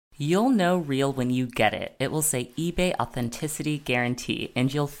You'll know real when you get it. It will say eBay Authenticity Guarantee,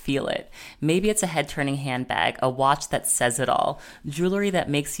 and you'll feel it. Maybe it's a head-turning handbag, a watch that says it all, jewelry that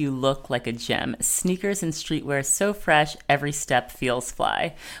makes you look like a gem, sneakers and streetwear so fresh, every step feels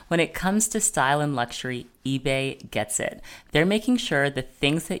fly. When it comes to style and luxury, eBay gets it. They're making sure the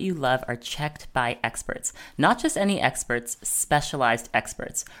things that you love are checked by experts. Not just any experts, specialized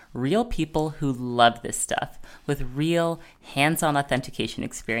experts. Real people who love this stuff with real hands-on authentication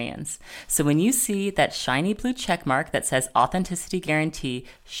experience. So when you see that shiny blue check mark that says Authenticity Guarantee,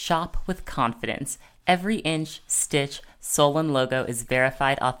 shop with confidence. Every inch, stitch, sole, and logo is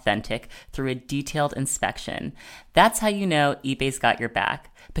verified authentic through a detailed inspection. That's how you know eBay's got your back.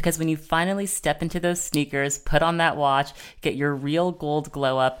 Because when you finally step into those sneakers, put on that watch, get your real gold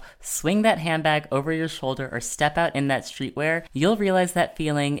glow up, swing that handbag over your shoulder, or step out in that streetwear, you'll realize that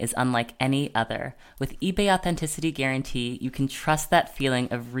feeling is unlike any other. With eBay Authenticity Guarantee, you can trust that feeling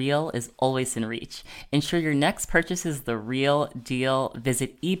of real is always in reach. Ensure your next purchase is the real deal.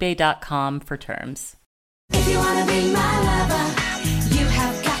 Visit ebay.com for terms. If you wanna be my lover, you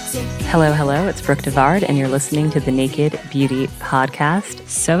have got to. Hello, it's Brooke Devard, and you're listening to the Naked Beauty Podcast.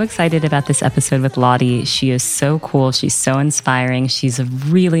 So excited about this episode with Lottie. She is so cool. She's so inspiring. She's a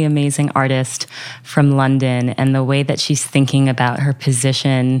really amazing artist from London, and the way that she's thinking about her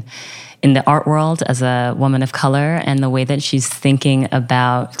position in the art world as a woman of color, and the way that she's thinking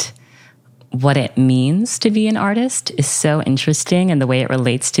about what it means to be an artist is so interesting, and the way it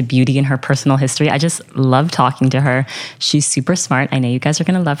relates to beauty and her personal history. I just love talking to her. She's super smart. I know you guys are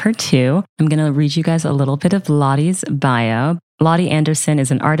going to love her too. I'm going to read you guys a little bit of Lottie's bio. Lottie Anderson is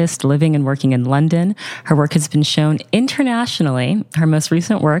an artist living and working in London. Her work has been shown internationally. Her most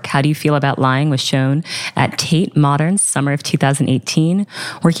recent work, How Do You Feel About Lying, was shown at Tate Modern summer of 2018.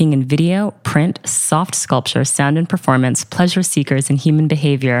 Working in video, print, soft sculpture, sound and performance, pleasure seekers, and human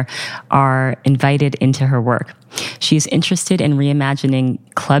behavior are invited into her work. She is interested in reimagining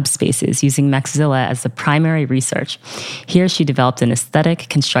club spaces using Maxilla as the primary research. Here, she developed an aesthetic,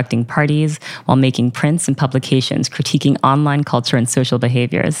 constructing parties while making prints and publications, critiquing online culture and social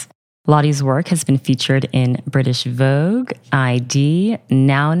behaviors. Lottie's work has been featured in British Vogue, ID,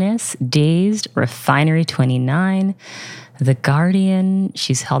 Nowness, Dazed, Refinery 29, The Guardian.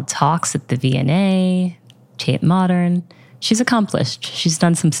 She's held talks at the V&A, Tate Modern. She's accomplished. She's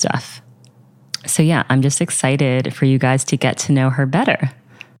done some stuff. So yeah, I'm just excited for you guys to get to know her better.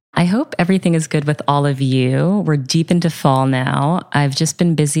 I hope everything is good with all of you. We're deep into fall now. I've just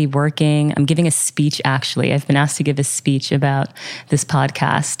been busy working. I'm giving a speech, actually. I've been asked to give a speech about this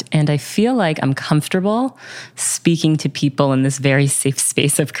podcast, and I feel like I'm comfortable speaking to people in this very safe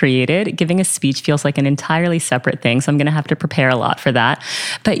space I've created. Giving a speech feels like an entirely separate thing, so I'm going to have to prepare a lot for that.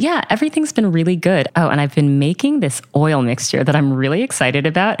 But yeah, everything's been really good. Oh, and I've been making this oil mixture that I'm really excited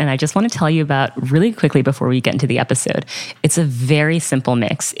about, and I just want to tell you about really quickly before we get into the episode. It's a very simple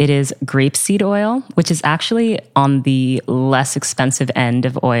mix. It is grapeseed oil, which is actually on the less expensive end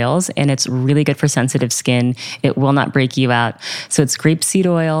of oils, and it's really good for sensitive skin. It will not break you out. So it's grapeseed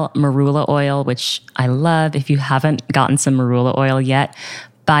oil, marula oil, which I love. If you haven't gotten some marula oil yet,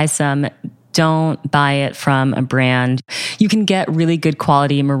 buy some. Don't buy it from a brand. You can get really good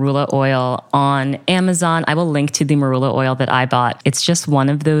quality marula oil on Amazon. I will link to the marula oil that I bought. It's just one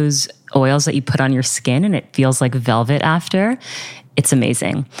of those oils that you put on your skin and it feels like velvet after. It's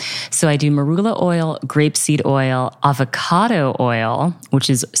amazing. So I do marula oil, grapeseed oil, avocado oil, which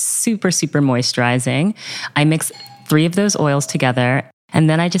is super, super moisturizing. I mix 3 of those oils together, and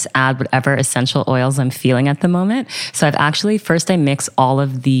then I just add whatever essential oils I'm feeling at the moment. So I've actually, first I mix all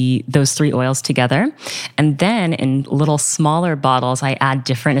of those 3 oils together. And then in little smaller bottles, I add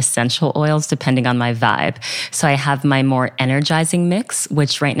different essential oils depending on my vibe. So I have my more energizing mix,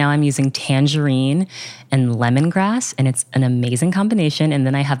 which right now I'm using tangerine and lemongrass, and it's an amazing combination. And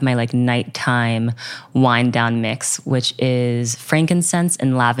then I have my nighttime wind down mix, which is frankincense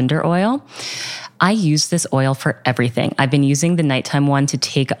and lavender oil. I use this oil for everything. I've been using the nighttime one to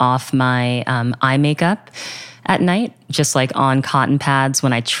take off my eye makeup at night, just like on cotton pads.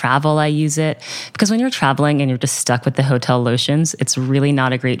 When I travel, I use it. Because when you're traveling and you're just stuck with the hotel lotions, it's really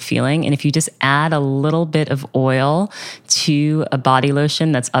not a great feeling. And if you just add a little bit of oil to a body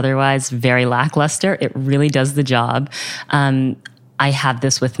lotion that's otherwise very lackluster, it really does the job. I have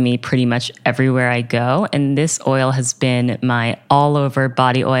this with me pretty much everywhere I go. And this oil has been my all over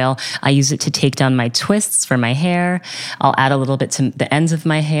body oil. I use it to take down my twists for my hair. I'll add a little bit to the ends of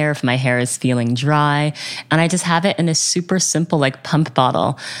my hair if my hair is feeling dry. And I just have it in a super simple pump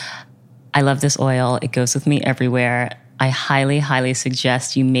bottle. I love this oil. It goes with me everywhere. I highly, highly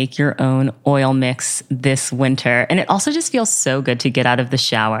suggest you make your own oil mix this winter. And it also just feels so good to get out of the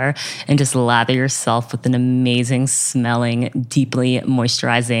shower and just lather yourself with an amazing smelling, deeply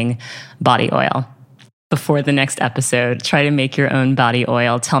moisturizing body oil. Before the next episode, try to make your own body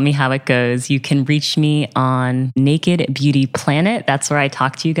oil. Tell me how it goes. You can reach me on Naked Beauty Planet. That's where I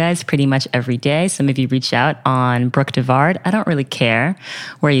talk to you guys pretty much every day. Some of you reach out on Brooke Devard. I don't really care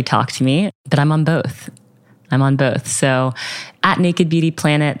where you talk to me, but I'm on both. So at Naked Beauty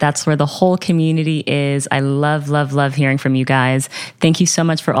Planet, that's where the whole community is. I love, love, love hearing from you guys. Thank you so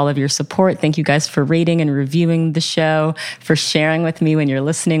much for all of your support. Thank you guys for rating and reviewing the show, for sharing with me when you're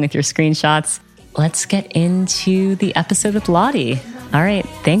listening with your screenshots. Let's get into the episode with Lottie. All right.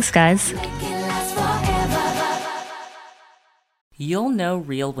 Thanks, guys. You'll know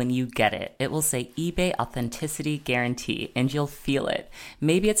real when you get it. It will say eBay Authenticity Guarantee, and you'll feel it.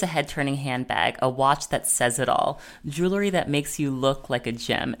 Maybe it's a head-turning handbag, a watch that says it all, jewelry that makes you look like a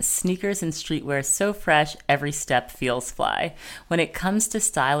gem, sneakers and streetwear so fresh, every step feels fly. When it comes to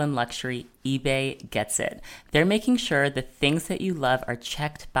style and luxury, eBay gets it. They're making sure the things that you love are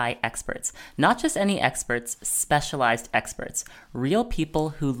checked by experts. Not just any experts, specialized experts. Real people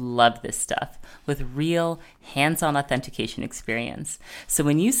who love this stuff with real hands-on authentication experience. So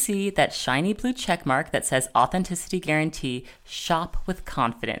when you see that shiny blue check mark that says Authenticity Guarantee, shop with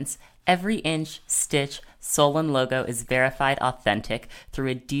confidence. Every inch, stitch, sole, and logo is verified authentic through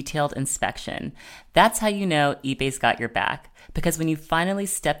a detailed inspection. That's how you know eBay's got your back. Because when you finally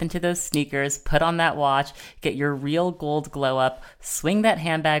step into those sneakers, put on that watch, get your real gold glow up, swing that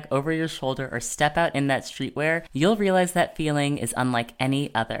handbag over your shoulder, or step out in that streetwear, you'll realize that feeling is unlike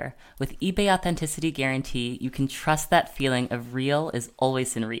any other. With eBay Authenticity Guarantee, you can trust that feeling of real is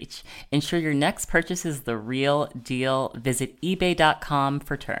always in reach. Ensure your next purchase is the real deal. Visit ebay.com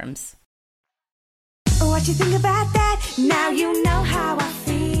for terms. What you think about that? Now you know how I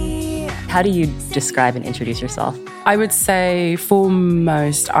feel. How do you describe and introduce yourself? I would say,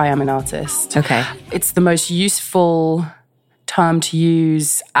 foremost, I am an artist. Okay. It's the most useful term to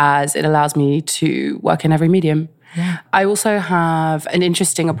use as it allows me to work in every medium. Yeah. I also have an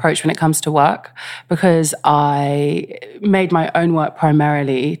interesting approach when it comes to work because I made my own work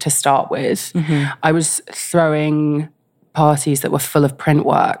primarily to start with. Mm-hmm. I was throwing parties that were full of print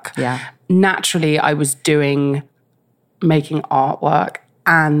work. Yeah. Naturally, I was making artwork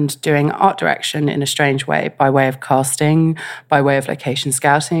and doing art direction in a strange way, by way of casting, by way of location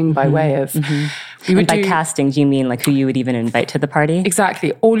scouting, by way of... And by casting, do you mean like who you would even invite to the party?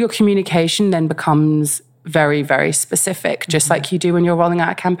 Exactly. All your communication then becomes very, very specific, just like you do when you're rolling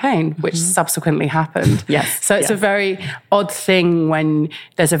out a campaign, which subsequently happened. Yes. So it's a very odd thing when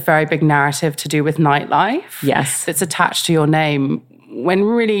there's a very big narrative to do with nightlife. Yes. That's attached to your name, when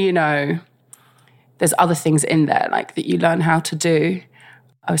really, you know, there's other things in there like that you learn how to do.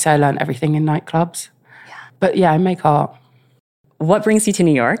 I would say I learned everything in nightclubs. Yeah. But yeah, I make art. What brings you to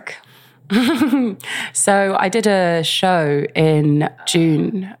New York? So I did a show in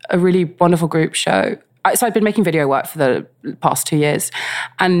June, a really wonderful group show. So I'd been making video work for the past 2 years,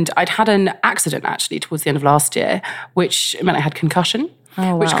 and I'd had an accident actually towards the end of last year, which meant I had concussion,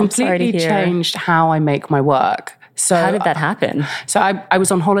 which completely changed how I make my work. So how did that happen? So I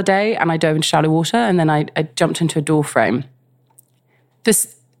was on holiday and I dove into shallow water, and then I jumped into a door frame.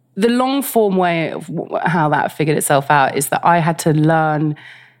 The long form way of how that figured itself out is that I had to learn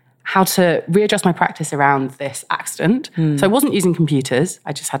how to readjust my practice around this accident. So I wasn't using computers,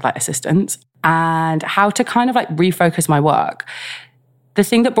 I just had like assistants, and how to kind of like refocus my work. The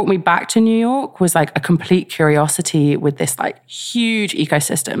thing that brought me back to New York was like a complete curiosity with this like huge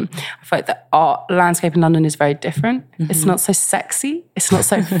ecosystem. I feel like the art landscape in London is very different. It's not so sexy. It's not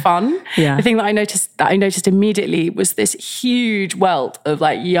so fun. Yeah. The thing that I noticed immediately was this huge wealth of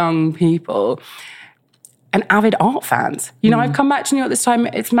like young people and avid art fans. You know, I've come back to New York this time.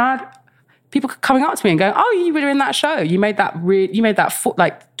 It's mad. People coming up to me and going, "Oh, you were in that show. You made that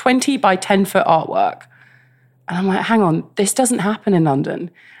like 20 by 10 foot artwork." And I'm like, hang on, this doesn't happen in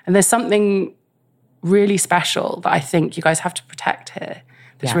London. And there's something really special that I think you guys have to protect here.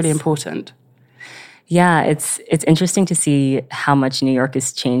 That's really important. Yeah, it's interesting to see how much New York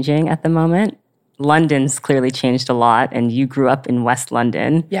is changing at the moment. London's clearly changed a lot, and you grew up in West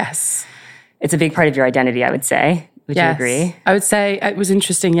London. Yes. It's a big part of your identity, I would say. Would you agree? I would say it was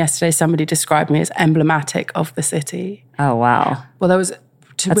interesting yesterday, somebody described me as emblematic of the city. Oh, wow. Well, there was...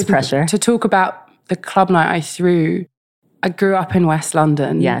 That's pressure. To talk about the club night I threw, I grew up in West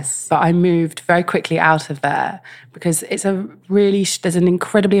London. Yes. But I moved very quickly out of there because there's an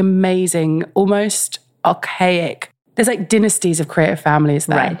incredibly amazing, almost archaic there's like dynasties of creative families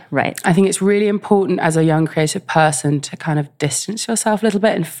there. Right. I think it's really important as a young creative person to kind of distance yourself a little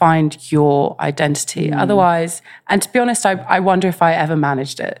bit and find your identity. Otherwise, and to be honest, I wonder if I ever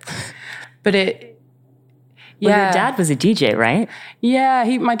managed it. But Well, your dad was a DJ, right? Yeah,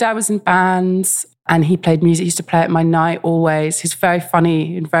 my dad was in bands and he played music. He used to play at my night always. He's very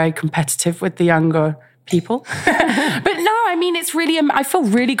funny and very competitive with the younger people. But no, I mean, it's really, I feel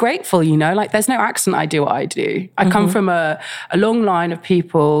really grateful, you know, like there's no accident I do what I do. I come from a long line of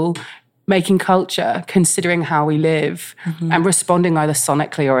people making culture, considering how we live and responding either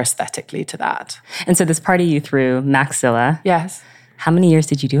sonically or aesthetically to that. And so this party you threw, Maxilla. Yes. How many years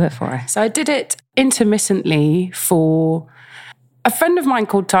did you do it for? So I did it intermittently for a friend of mine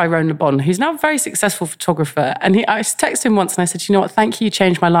called Tyrone Le Bon, who's now a very successful photographer. And I texted him once and I said, you know what, thank you, you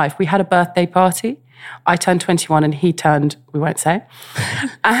changed my life. We had a birthday party. I turned 21 and he turned, we won't say.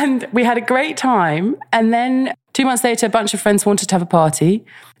 And we had a great time. And then 2 months later, a bunch of friends wanted to have a party.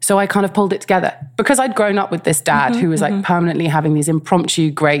 So I kind of pulled it together. Because I'd grown up with this dad who was like permanently having these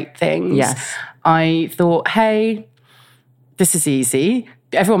impromptu great things. Yes. I thought, hey, this is easy.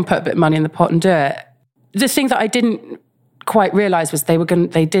 Everyone put a bit of money in the pot and do it. The thing that I didn't quite realize was they really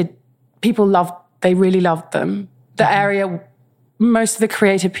loved them. The area, most of the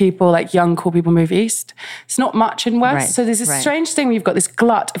creative people, like young, cool people move east. It's not much in West. Right, So there's this strange thing where you've got this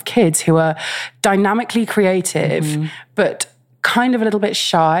glut of kids who are dynamically creative, but kind of a little bit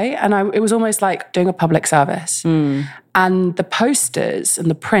shy. And it was almost like doing a public service. And the posters and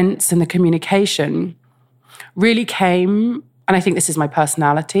the prints and the communication really came, and I think this is my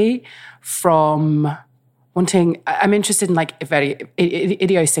personality, from I'm interested in like very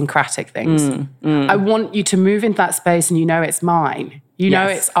idiosyncratic things. I want you to move into that space and you know it's mine. You know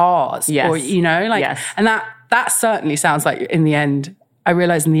it's ours. Yes. Or, you know, like, and that certainly sounds like in the end, I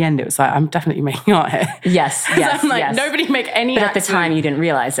realized in the end it was like, I'm definitely making art here. Yes, I'm like, nobody make any But at the time you didn't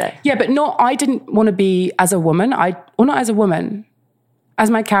realize it. Yeah, but I didn't want to be as a woman. Not as a woman. As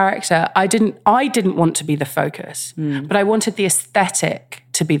my character, I didn't want to be the focus, but I wanted the aesthetic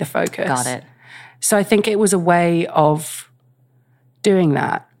to be the focus. Got it. So I think it was a way of doing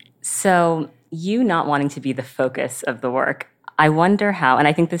that. So you not wanting to be the focus of the work, I wonder how, and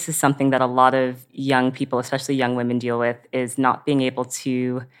I think this is something that a lot of young people, especially young women, deal with, is not being able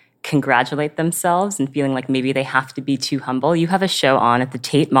to congratulate themselves and feeling like maybe they have to be too humble. You have a show on at the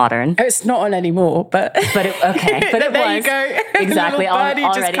Tate Modern. It's not on anymore, but it there you go. Exactly. The little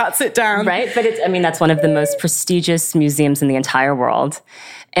birdie just cuts it down, right? But that's one of the most prestigious museums in the entire world.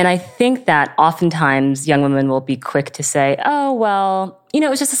 And I think that oftentimes young women will be quick to say, oh, well, you know, it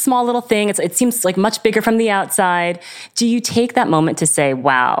was just a small little thing. It seems like much bigger from the outside. Do you take that moment to say,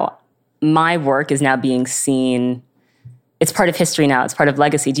 wow, my work is now being seen? It's part of history now. It's part of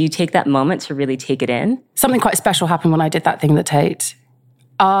legacy. Do you take that moment to really take it in? Something quite special happened when I did that thing at the Tate.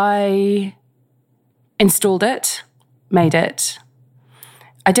 I installed it, made it.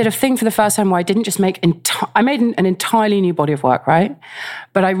 I did a thing for the first time where I didn't just I made an entirely new body of work, right?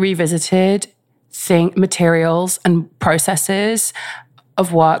 But I revisited materials and processes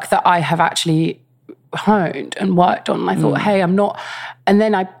of work that I have actually honed and worked on. And I thought, hey, and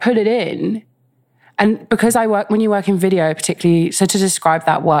then I put it in. And because when you work in video particularly, so to describe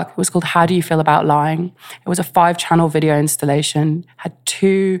that work, it was called How Do You Feel About Lying? It was a 5-channel video installation, had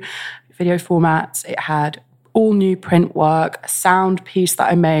 2 video formats. It had all new print work, a sound piece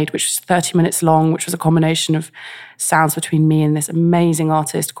that I made, which was 30 minutes long, which was a combination of sounds between me and this amazing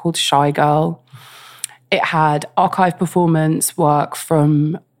artist called Shy Girl. It had archive performance work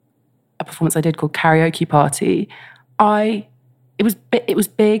from a performance I did called Karaoke Party. It was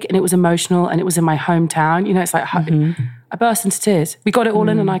big and it was emotional and it was in my hometown. You know, it's like I burst into tears. We got it all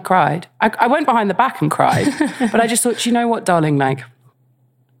in and I cried. I went behind the back and cried, but I just thought, you know what, darling, like,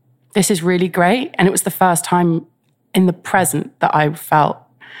 this is really great. And it was the first time in the present that I felt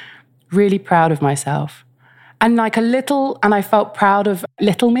really proud of myself. And like and I felt proud of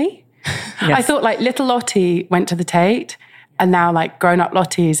little me. Yes. I thought like little Lottie went to the Tate and now like grown-up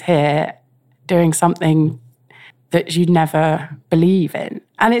Lottie's here doing something that you'd never believe in.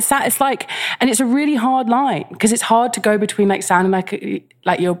 And it's a really hard line because it's hard to go between like sounding like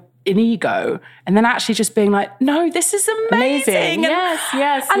you're an ego and then actually just being like, no, this is amazing. And,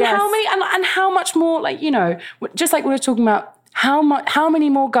 yes. And how much more, like, you know, just like we were talking about, how many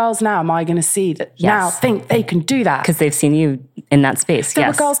more girls now am I going to see that now think they can do that? Because they've seen you in that space. There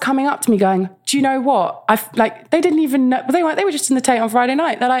were girls coming up to me going, do you know what? They didn't even know, they were just in the Tate on Friday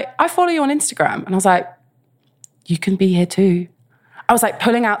night. They're like, I follow you on Instagram. And I was like, you can be here too. I was like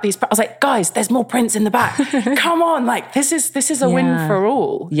pulling out these, I was like, guys, there's more prints in the back. Come on, like this is a win for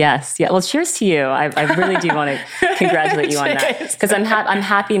all. Yes. Yeah. Well, cheers to you. I really do want to congratulate you on that. Because I'm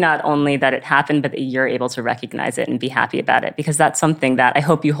happy not only that it happened, but that you're able to recognize it and be happy about it. Because that's something that I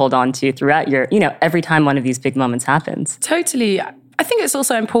hope you hold on to throughout your, every time one of these big moments happens. Totally. I think it's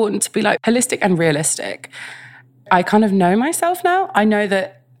also important to be like holistic and realistic. I kind of know myself now. I know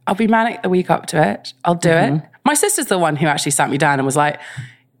that I'll be manic the week up to it. I'll do it. My sister's the one who actually sat me down and was like,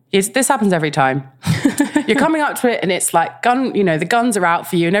 this happens every time. You're coming up to it and it's like, the guns are out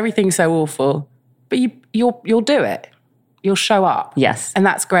for you and everything's so awful. But you'll do it. You'll show up. Yes. And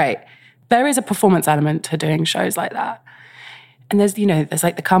that's great. There is a performance element to doing shows like that. And there's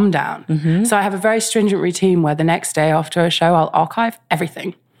like the come down. So I have a very stringent routine where the next day after a show, I'll archive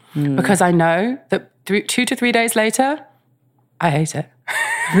everything. Because I know that 2 to 3 days later, I hate it.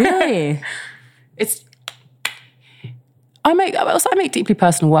 Really? I make deeply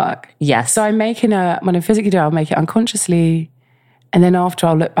personal work. Yes. So I'm making when I physically do it, I'll make it unconsciously. And then after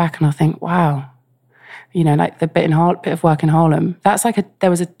I'll look back and I'll think, wow, like the bit of work in Harlem, that's like there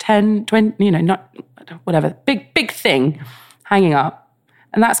was a 10, 20, not whatever, big thing hanging up.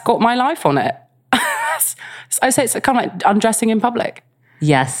 And that's got my life on it. I say it's kind of like undressing in public.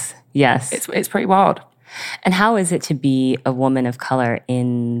 Yes. Yes. It's pretty wild. And how is it to be a woman of color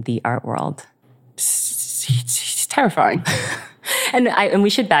in the art world? It's terrifying. And we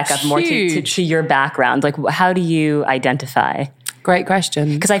should back up more to your background. Like, how do you identify? Great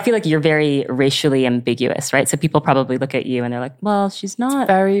question. Because I feel like you're very racially ambiguous, right? So people probably look at you and they're like, well, she's not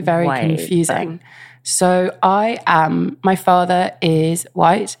very, very white, confusing. So my father is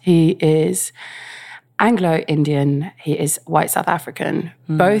white. He is Anglo-Indian, he is white South African.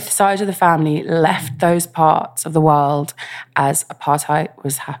 Both sides of the family left those parts of the world as apartheid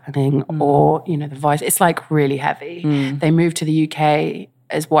was happening or, the vice. It's like really heavy. They moved to the UK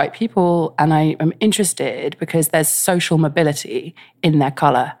as white people, and I am interested because there's social mobility in their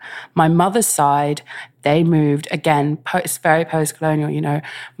colour. My mother's side, they moved, again, it's very post-colonial,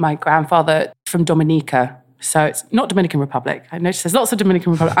 my grandfather from Dominica. So it's not Dominican Republic. I noticed there's lots of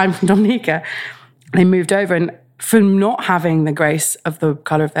Dominican Republic. I'm from Dominica. They moved over and from not having the grace of the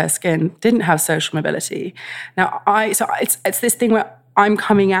colour of their skin, didn't have social mobility. Now, it's this thing where I'm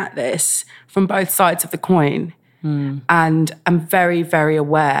coming at this from both sides of the coin and I'm very, very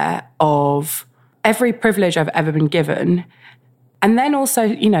aware of every privilege I've ever been given. And then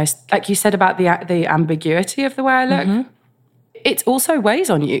also, like you said about the ambiguity of the way I look, it also weighs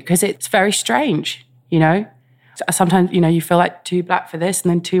on you because it's very strange, Sometimes, you feel like too black for this and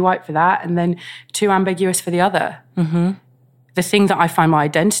then too white for that and then too ambiguous for the other. The thing that I find my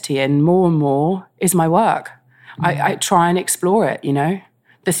identity in more and more is my work. I try and explore it,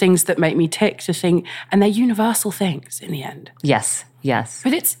 the things that make me tick, and they're universal things in the end. Yes, yes.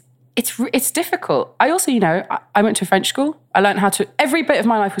 But it's difficult. I also, I went to a French school. I learned every bit of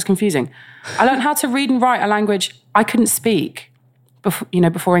my life was confusing. I learned how to read and write a language I couldn't speak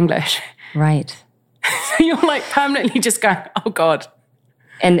before English. Right. So you're like permanently just going, oh God.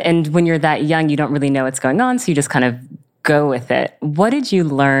 And when you're that young, you don't really know what's going on, so you just kind of go with it. What did you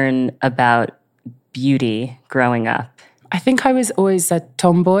learn about beauty growing up? I think I was always a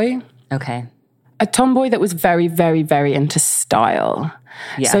tomboy. Okay. A tomboy that was very, very, very into style.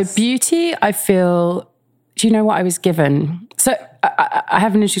 Yes. So beauty, I feel, do you know what I was given? So I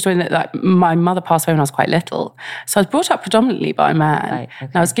have an interesting story that my mother passed away when I was quite little. So I was brought up predominantly by a man. Right, okay.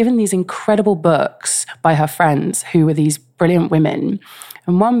 And I was given these incredible books by her friends who were these brilliant women.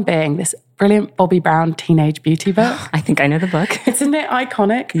 And one being this brilliant Bobbi Brown teenage beauty book. I think I know the book. Isn't it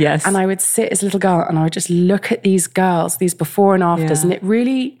iconic? Yes. And I would sit as a little girl and I would just look at these girls, these before and afters. And it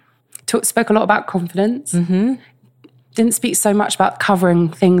really spoke a lot about confidence. Didn't speak so much about covering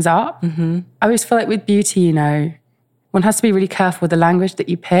things up. I always feel like with beauty, one has to be really careful with the language that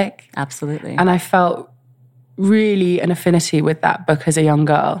you pick. Absolutely. And I felt really an affinity with that book as a young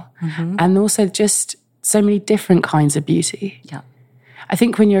girl. And also just so many different kinds of beauty. Yeah. I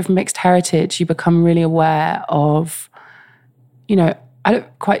think when you're of mixed heritage, you become really aware of, I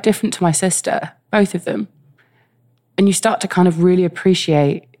look quite different to my sister, both of them. And you start to kind of really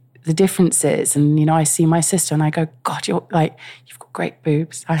appreciate the differences. And, I see my sister and I go, God, you've got great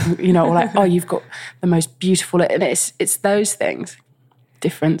boobs. Or like, oh, you've got the most beautiful. And it's those things,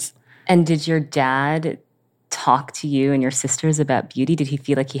 difference. And did your dad talk to you and your sisters about beauty? Did he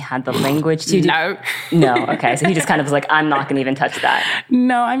feel like he had the language to? No. No, okay. So he just kind of was like, I'm not going to even touch that.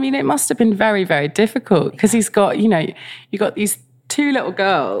 No, I mean, it must have been very, very difficult because he's got, you got these two little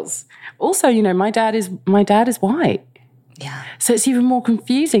girls. Also, my dad is white. Yeah. So it's even more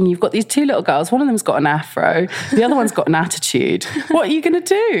confusing. You've got these two little girls. One of them's got an afro. The other one's got an attitude. What are you going to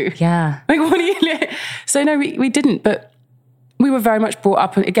do? Yeah. Like, what are you... So no, we didn't. But we were very much brought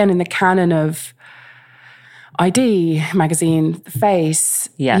up, again, in the canon of ID magazine, The Face,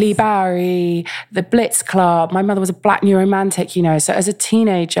 Yes. Lee Bowery, the Blitz Club. My mother was a black new romantic, you know. So as a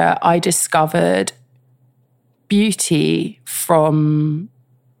teenager, I discovered beauty from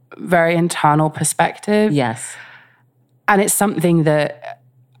very internal perspective. Yes. And it's something that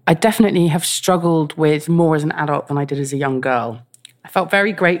I definitely have struggled with more as an adult than I did as a young girl. I felt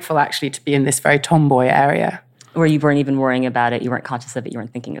very grateful, actually, to be in this very tomboy area. Where you weren't even worrying about it. You weren't conscious of it. You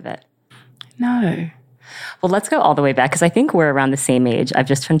weren't thinking of it. No. Well, let's go all the way back because I think we're around the same age. I've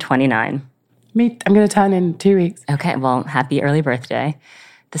just turned 29. I'm going to turn in 2 weeks. Okay, well, happy early birthday.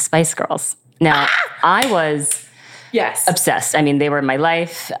 The Spice Girls. Now, I was Yes. obsessed. I mean, they were my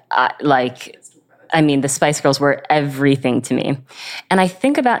life. The Spice Girls were everything to me. And I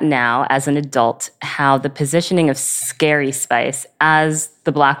think about now as an adult how the positioning of Scary Spice as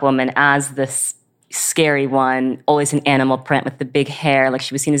the black woman, as this scary one, always in animal print with the big hair, like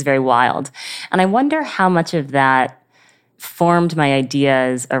she was seen as very wild. And I wonder how much of that formed my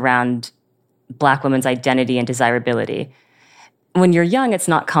ideas around black women's identity and desirability. When you're young, it's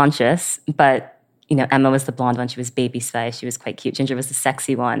not conscious, but you know, Emma was the blonde one. She was Baby Spice. She was quite cute. Ginger was the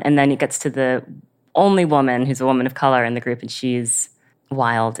sexy one. And then it gets to the only woman who's a woman of color in the group, and she's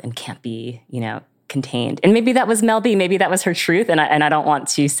wild and can't be, you know, contained. And maybe that was Mel B. Maybe that was her truth. And I don't want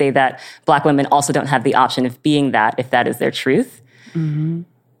to say that black women also don't have the option of being that if that is their truth. Mm-hmm.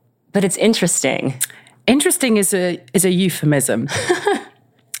 But it's interesting. Interesting is a euphemism.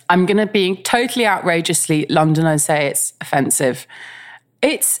 I'm going to be totally outrageously London and say it's offensive.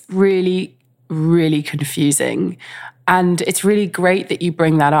 It's really, really confusing. And it's really great that you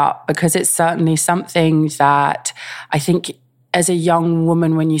bring that up because it's certainly something that I think as a young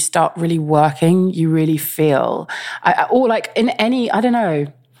woman, when you start really working, you really feel. Or like in any, I don't know,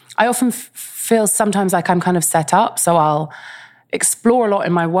 I often feel sometimes like I'm kind of set up. So I'll explore a lot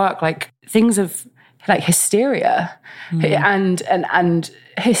in my work, like things of like hysteria and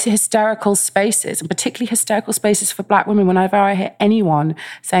hysterical spaces, and particularly hysterical spaces for black women. Whenever I hear anyone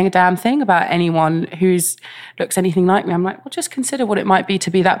saying a damn thing about anyone who looks anything like me, I'm like, well, just consider what it might be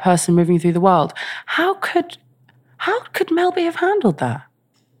to be that person moving through the world. How could Mel B have handled that?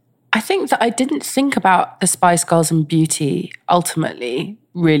 I think that I didn't think about the Spice Girls and beauty ultimately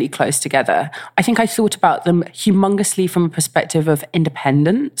really close together. I think I thought about them humongously from a perspective of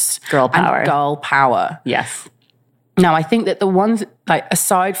independence. Girl power. And girl power. Yes. Now, I think that the ones, like,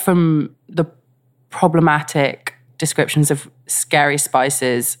 aside from the problematic descriptions of Scary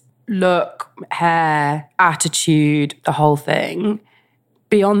Spice's look, hair, attitude, the whole thing,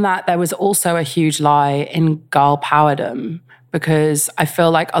 beyond that, there was also a huge lie in girl powerdom, because I feel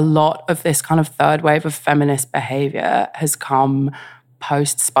like a lot of this kind of third wave of feminist behavior has come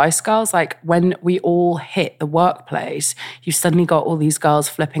post Spice Girls. Like when we all hit the workplace, you suddenly got all these girls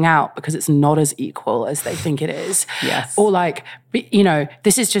flipping out because it's not as equal as they think it is. Yes. Or like, you know,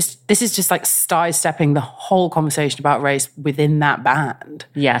 this is just like sidestepping the whole conversation about race within that band.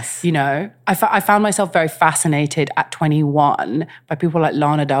 Yes. You know, I found myself very fascinated at 21 by people like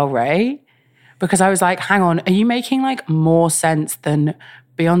Lana Del Rey, because I was like, hang on, are you making like more sense than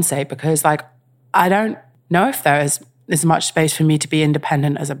Beyonce? Because like, I don't know if there is as much space for me to be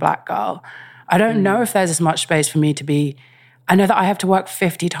independent as a black girl. I don't know if there's as much space for me to be, I know that I have to work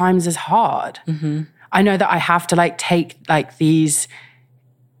 50 times as hard. Mm-hmm. I know that I have to like take like these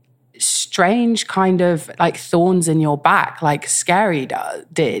strange kind of like thorns in your back, like Scary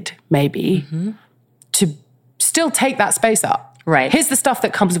did maybe, to still take that space up. Right. Here's the stuff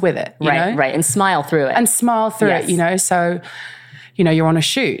that comes with it. You know? Right. And smile through it. And smile through it, you know? So, you know, you're on a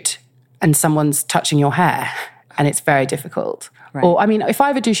shoot and someone's touching your hair and it's very difficult. Right. Or, I mean, if I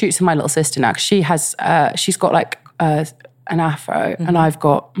ever do shoots with my little sister now, 'cause she's got like an afro and I've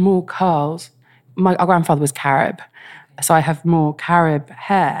got more curls. Our grandfather was Carib, so I have more Carib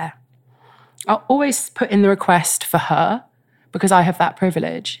hair. I'll always put in the request for her because I have that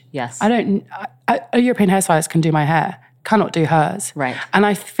privilege. Yes. A European hairstylist can do my hair, cannot do hers. Right. And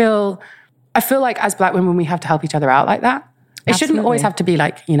I feel like as black women, we have to help each other out like that. It shouldn't always have to be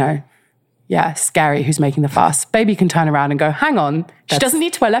like, you know, Scary who's making the fuss. Baby can turn around and go, hang on, she doesn't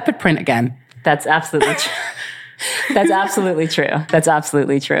need to wear leopard print again. That's absolutely true. That's absolutely true. That's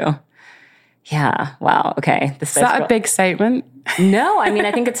absolutely true. Yeah. Wow. Okay. Is that a big statement? No, I mean,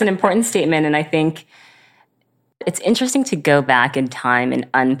 I think it's an important statement. And I think It's interesting to go back in time and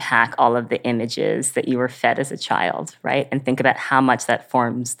unpack all of the images that you were fed as a child, right? And think about how much that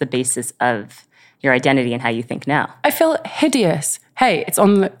forms the basis of your identity and how you think now. I feel hideous. Hey, it's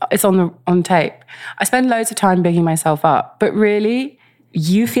on tape. I spend loads of time bigging myself up, but really,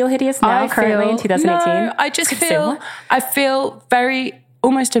 you feel hideous now, currently in 2018? No, I feel very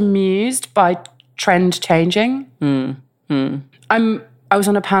almost amused by trend changing. I was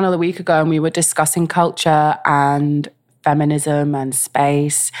on a panel a week ago and we were discussing culture and feminism and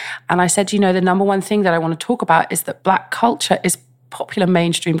space. And I said, the number one thing that I want to talk about is that Black culture is popular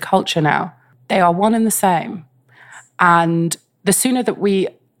mainstream culture now. They are one and the same. And the sooner that we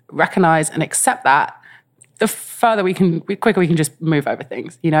recognize and accept that, the quicker we can just move over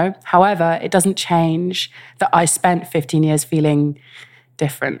things, However, it doesn't change that I spent 15 years feeling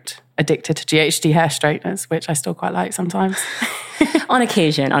different, addicted to GHD hair straighteners, which I still quite like sometimes. On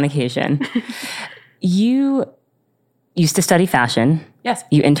occasion. You used to study fashion. Yes.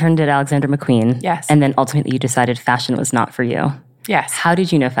 You interned at Alexander McQueen. Yes. And then ultimately you decided fashion was not for you. Yes. How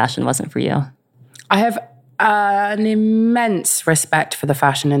did you know fashion wasn't for you? I have an immense respect for the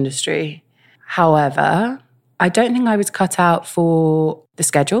fashion industry. However, I don't think I was cut out for the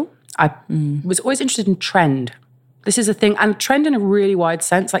schedule. I was always interested in trend. This is a thing, and trend in a really wide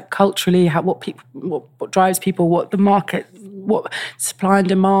sense, like culturally, what drives people, what the market, what supply and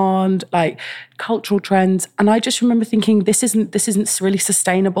demand, like cultural trends. And I just remember thinking, this isn't really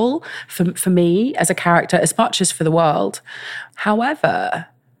sustainable for me as a character as much as for the world. However,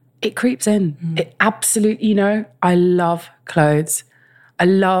 it creeps in. It absolutely, I love clothes. I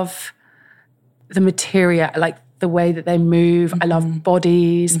love the material, like the way that they move. I love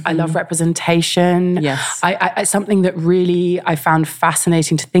bodies. I love representation. Yes. I something that really I found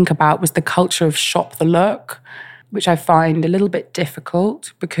fascinating to think about was the culture of shop the look, which I find a little bit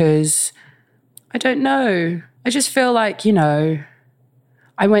difficult because I don't know. I just feel like,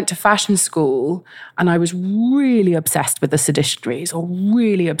 I went to fashion school and I was really obsessed with the seditionaries or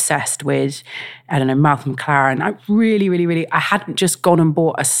really obsessed with, Malcolm McLaren. I really, I hadn't just gone and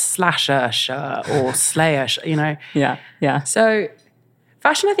bought a Slasher shirt or Slayer shirt, Yeah. So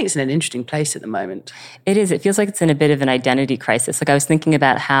fashion, I think, is in an interesting place at the moment. It is. It feels like it's in a bit of an identity crisis. Like I was thinking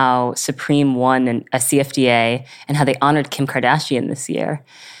about how Supreme won a CFDA and how they honored Kim Kardashian this year.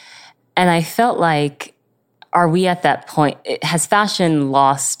 And I felt like, are we at that point? Has fashion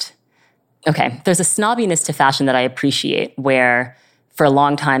lost? Okay, there's a snobbiness to fashion that I appreciate, where for a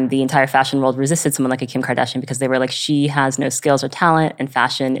long time, the entire fashion world resisted someone like a Kim Kardashian because they were like, she has no skills or talent, and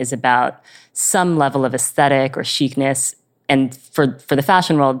fashion is about some level of aesthetic or chicness. And for the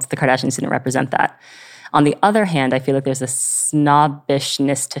fashion world, the Kardashians didn't represent that. On the other hand, I feel like there's a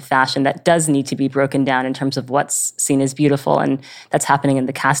snobbishness to fashion that does need to be broken down in terms of what's seen as beautiful, and that's happening in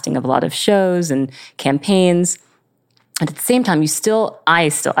the casting of a lot of shows and campaigns. And at the same time, I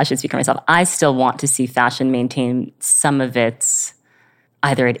should speak for myself, I still want to see fashion maintain some of its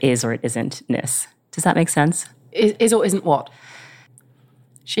either it is or it isn't-ness. Does that make sense? Is or isn't what?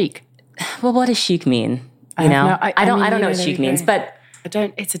 Chic. Well, what does chic mean? I don't know what chic means, but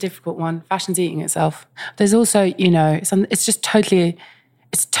it's a difficult one. Fashion's eating itself. There's also, it's just totally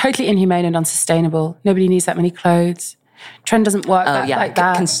inhumane and unsustainable. Nobody needs that many clothes. Trend doesn't work like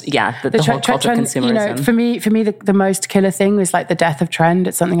that. The whole culture of consumerism. For me, the most killer thing was like the death of trend.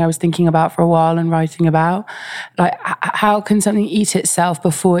 It's something I was thinking about for a while and writing about. Like, how can something eat itself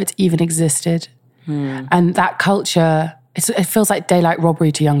before it's even existed? And that culture, it feels like daylight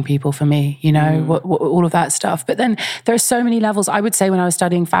robbery to young people for me, all of that stuff. But then there are so many levels. I would say when I was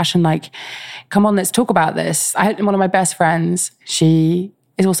studying fashion, like, come on, let's talk about this. I had one of my best friends, she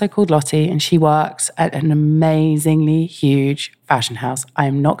is also called Lottie, and she works at an amazingly huge fashion house. I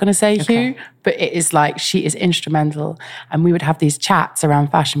am not going to say who, but it is like, she is instrumental. And we would have these chats around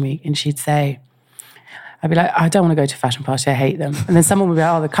Fashion Week, and she'd say, I'd be like, I don't want to go to fashion party, I hate them. And then someone would be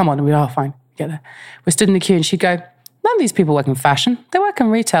like, oh, come on. And we'd be like, oh, fine, get there. We're stood in the queue, and she'd go, none of these people work in fashion. They work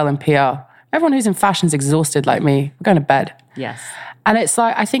in retail and PR. Everyone who's in fashion is exhausted like me. We're going to bed. Yes. And it's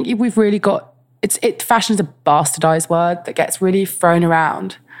like, I think we've really got, fashion's a bastardized word that gets really thrown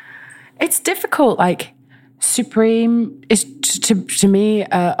around. It's difficult. Like, Supreme is, to me,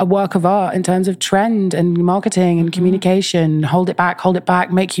 a work of art in terms of trend and marketing and communication. Hold it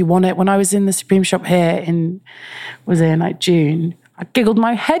back, make you want it. When I was in the Supreme shop here in June, I giggled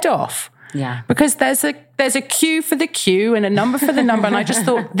my head off. Yeah. Because there's a Q for the Q and a number for the number. And I just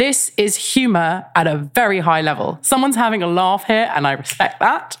thought, this is humor at a very high level. Someone's having a laugh here, and I respect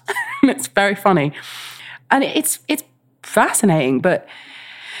that. And it's very funny. And it's fascinating. But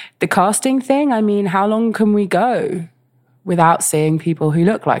the casting thing, I mean, how long can we go without seeing people who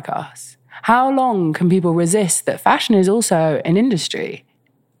look like us? How long can people resist that fashion is also an industry?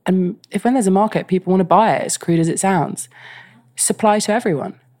 And if when there's a market, people want to buy it, as crude as it sounds, supply to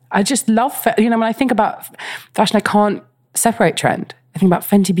everyone. I just love, when I think about fashion, I can't separate trend. I think about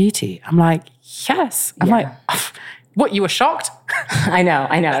Fenty Beauty. I'm like, yes. I'm like, what, you were shocked? I know.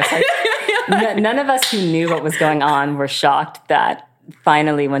 It's like, none of us who knew what was going on were shocked that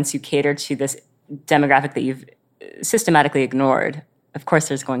finally, once you cater to this demographic that you've systematically ignored, of course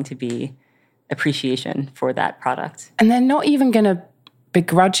there's going to be appreciation for that product. And they're not even going to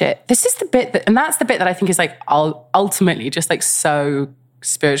begrudge it. This is the bit and that's the bit that I think is like ultimately just like so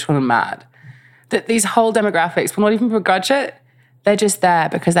spiritual and mad. That these whole demographics will not even begrudge it. They're just there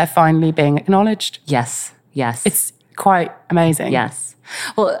because they're finally being acknowledged. Yes. It's quite amazing. Yes.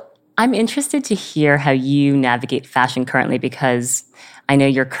 Well, I'm interested to hear how you navigate fashion currently, because I know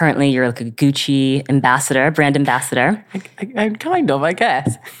you're like a Gucci ambassador, brand ambassador. I'm kind of, I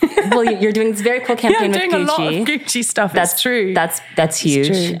guess. Well, you're doing this very cool campaign with Gucci. I'm doing a lot of Gucci stuff. That's true. That's huge.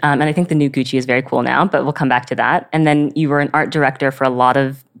 True. And I think the new Gucci is very cool now, but we'll come back to that. And then you were an art director for a lot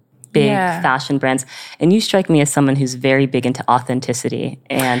of big fashion brands. And you strike me as someone who's very big into authenticity.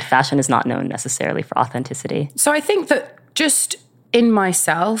 And fashion is not known necessarily for authenticity. So I think that just in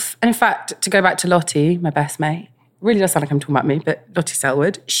myself, and in fact, to go back to Lottie, my best mate, really does sound like I'm talking about me, but Lottie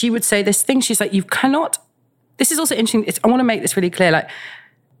Selwood, she would say this thing, she's like, you cannot, this is also interesting, I want to make this really clear, like,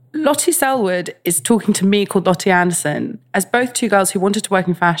 Lottie Selwood is talking to me, called Lottie Anderson, as both two girls who wanted to work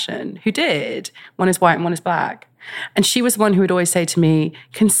in fashion, who did, one is white and one is black. And she was the one who would always say to me,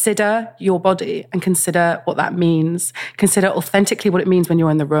 consider your body and consider what that means. Consider authentically what it means when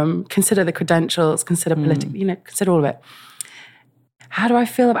you're in the room. Consider the credentials, consider politically, consider all of it. How do I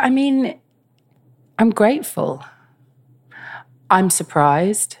feel about, I'm grateful. I'm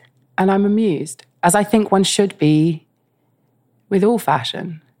surprised and I'm amused, as I think one should be with all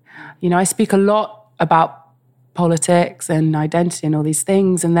fashion. I speak a lot about politics and identity and all these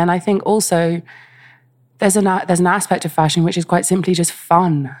things. And then I think also there's an aspect of fashion which is quite simply just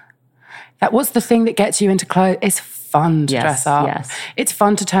fun. That what's the thing that gets you into clothes? It's fun to dress up. Yes. It's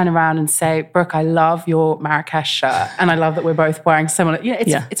fun to turn around and say, Brooke, I love your Marrakesh shirt. And I love that we're both wearing similar.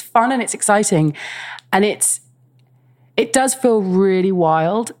 It's fun and it's exciting. And it does feel really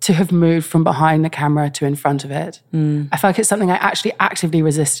wild to have moved from behind the camera to in front of it. I feel like it's something I actually actively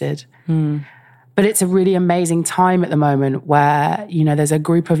resisted. But it's a really amazing time at the moment where, there's a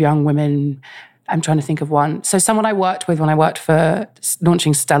group of young women. I'm trying to think of one. So someone I worked with when I worked for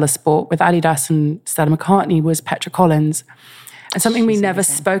launching Stella Sport with Adidas and Stella McCartney was Petra Collins. And something we never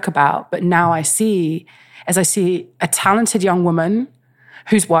spoke about, but now I see a talented young woman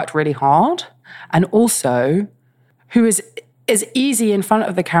who's worked really hard and also who is as easy in front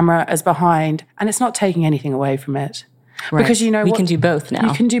of the camera as behind, and it's not taking anything away from it. Right. Because we can do both now.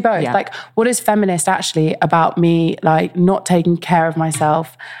 You can do both. Yeah. Like, what is feminist actually about me, like, not taking care of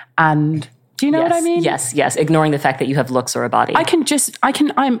myself and... Do you know what I mean? Yes. Ignoring the fact that you have looks or a body.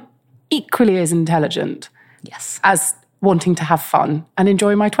 I'm equally as intelligent as wanting to have fun and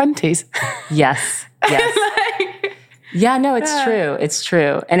enjoy my 20s. Yes. It's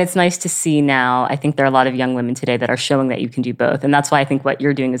true. And it's nice to see now. I think there are a lot of young women today that are showing that you can do both. And that's why I think what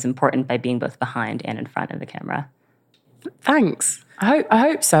you're doing is important by being both behind and in front of the camera. Thanks. I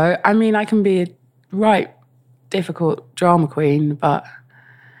hope so. I can be a right difficult drama queen, but...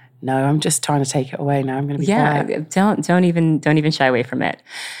 No, I'm just trying to take it away now. I'm going to be quiet. Don't even shy away from it.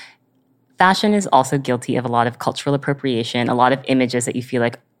 Fashion is also guilty of a lot of cultural appropriation, a lot of images that you feel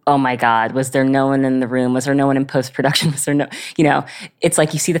like, oh my God, was there no one in the room? Was there no one in post-production? Was there no, it's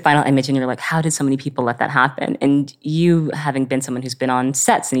like you see the final image and you're like, how did so many people let that happen? And you, having been someone who's been on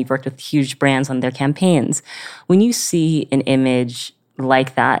sets and you've worked with huge brands on their campaigns, when you see an image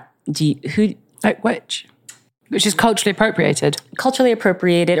like that, like which? Which is culturally appropriated. Culturally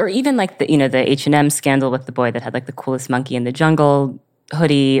appropriated, or even like the H&M scandal with the boy that had like the coolest monkey in the jungle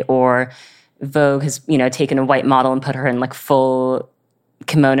hoodie, or Vogue has, taken a white model and put her in like full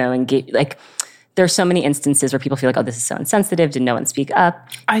kimono and there's so many instances where people feel like, oh, this is so insensitive. Did no one speak up?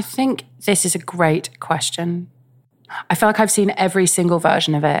 I think this is a great question. I feel like I've seen every single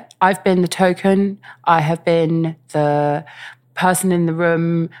version of it. I've been the token. I have been the person in the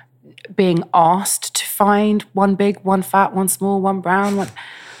room being asked to find one big, one fat, one small, one brown.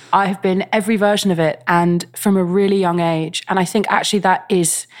 I have been every version of it, and from a really young age. And I think actually that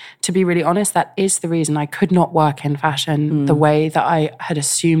is, to be really honest, that is the reason I could not work in fashion the way that I had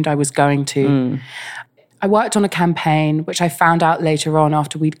assumed I was going to. I worked on a campaign, which I found out later on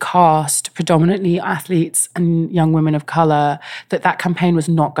after we'd cast predominantly athletes and young women of colour, that campaign was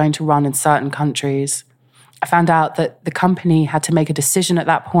not going to run in certain countries. I found out that the company had to make a decision at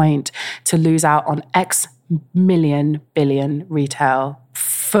that point to lose out on X million billion retail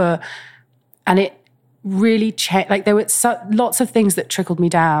and it really changed. Like there were lots of things that trickled me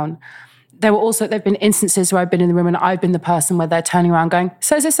down. There've been instances where I've been in the room and I've been the person where they're turning around going,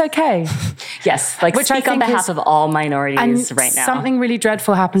 so is this okay? Yes, like which speak on behalf of all minorities right now. Something really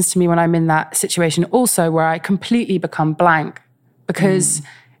dreadful happens to me when I'm in that situation also, where I completely become blank because,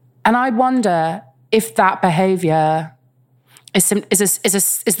 and I wonder if that behavior is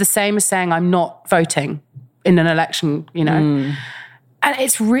the same as saying I'm not voting in an election, you know? And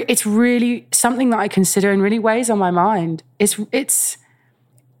it's really something that I consider and really weighs on my mind.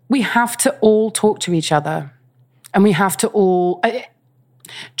 We have to all talk to each other, and we have to all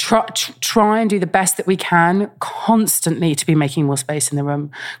try and do the best that we can constantly to be making more space in the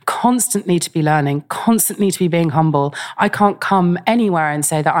room, constantly to be learning, constantly to be being humble. I can't come anywhere and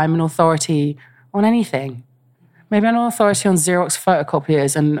say that I'm an authority on anything. Maybe I'm an authority on Xerox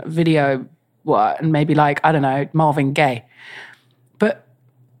photocopiers and video work, and maybe like, I don't know, Marvin Gaye. But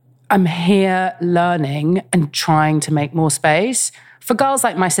I'm here learning and trying to make more space for girls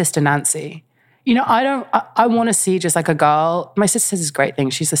like my sister Nancy. You know, I want to see just like a girl. My sister says this great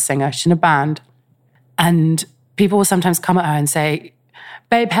thing. She's a singer. She's in a band. And people will sometimes come at her and say,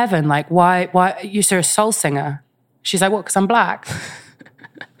 Babe Heaven, like, why you're a soul singer? She's like, what, because I'm black?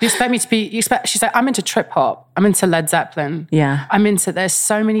 You expect me to be, she's like, I'm into trip hop. I'm into Led Zeppelin. Yeah. There's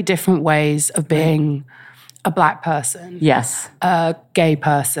so many different ways of being a black person. Yes. A gay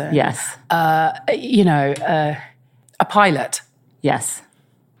person. Yes. A pilot. Yes.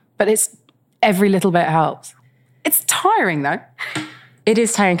 But it's every little bit helps. It's tiring though. It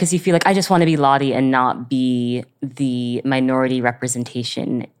is tiring because you feel like I just want to be Lottie and not be the minority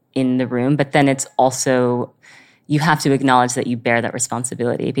representation in the room. But then it's also, you have to acknowledge that you bear that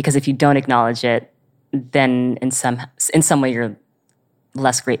responsibility, because if you don't acknowledge it, then in some way you're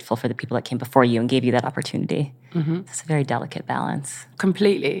less grateful for the people that came before you and gave you that opportunity. Mm-hmm. It's a very delicate balance.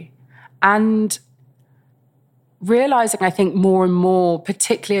 Completely. And realizing, I think, more and more,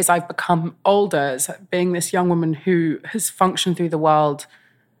 particularly as I've become older, as being this young woman who has functioned through the world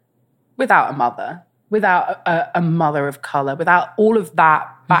without a mother, without a mother of color, without all of that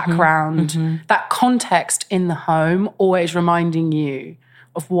background, that context in the home, always reminding you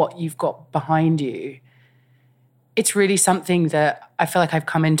of what you've got behind you. It's really something that I feel like I've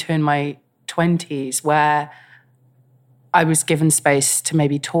come into in my 20s, where I was given space to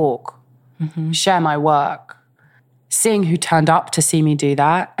maybe talk, share my work, seeing who turned up to see me do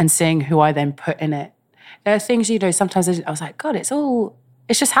that and seeing who I then put in it. There are things, you know, sometimes I was like, God, it's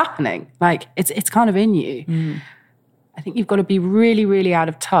just happening. Like, it's kind of in you. I think you've got to be really, really out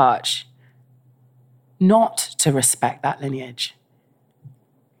of touch not to respect that lineage,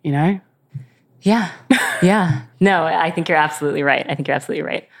 you know? Yeah. Yeah. No, I think you're absolutely right.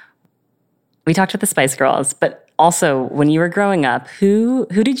 We talked about the Spice Girls, but also when you were growing up, who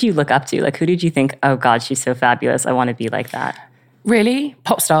did you look up to? Like, who did you think, oh God, she's so fabulous, I want to be like that? Really?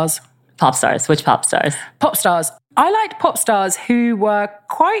 Pop stars. Pop stars. Which pop stars? Pop stars. I liked pop stars who were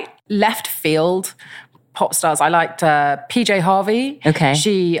quite left field pop stars. I liked PJ Harvey. Okay.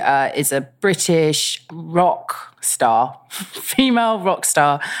 She is a British rock star, female rock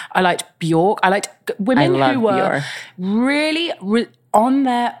star. I liked Bjork. I liked women who were Bjork. Really on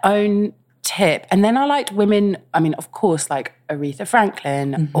their own tip. And then I liked women, I mean, of course, like Aretha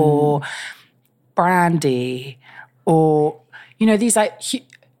Franklin or Brandy or, you know, these like,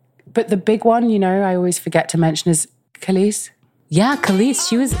 but the big one, you know, I always forget to mention is Khalees. Yeah, Khalees,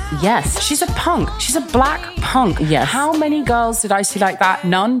 she was, yes. She's a punk. She's a black punk. Yes. How many girls did I see like that?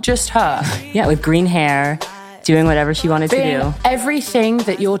 None, just her. Yeah, with green hair, doing whatever she wanted to do. Everything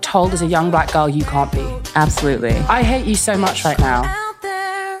that you're told as a young black girl you can't be. Absolutely. I hate you so much right now.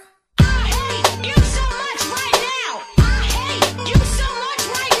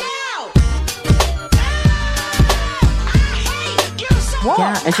 What?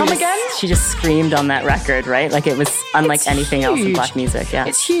 Yeah, and Come again? She just screamed on that record, right? Like it was unlike anything else in black music. Yeah,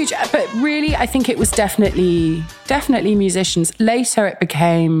 it's huge. But really, I think it was definitely musicians. Later, it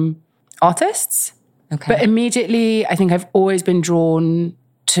became artists. Okay. But immediately, I think I've always been drawn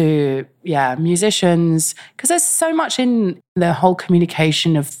to musicians, because there's so much in the whole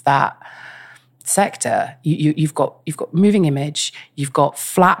communication of that sector. You've got moving image, you've got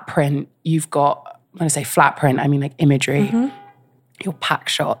flat print, you've got, when I say flat print, I mean like imagery. Your pack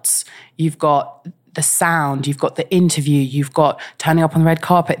shots, you've got the sound, you've got the interview, you've got turning up on the red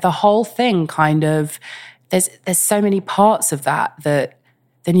carpet. The whole thing kind of, there's so many parts of that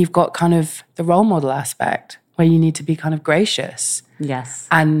then you've got kind of the role model aspect where you need to be kind of gracious. Yes.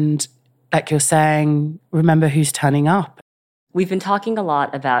 And like you're saying, remember who's turning up. We've been talking a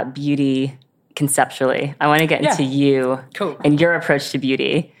lot about beauty conceptually. I want to get into you and your approach to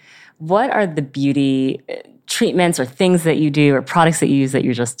beauty. What are the beauty treatments or things that you do or products that you use that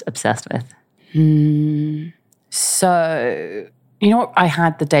you're just obsessed with? So, you know what I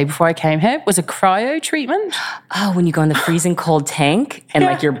had the day before I came here was a cryo treatment. Oh, when you go in the freezing cold tank and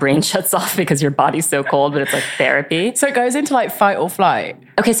like your brain shuts off because your body's so cold, but it's like therapy. So it goes into like fight or flight.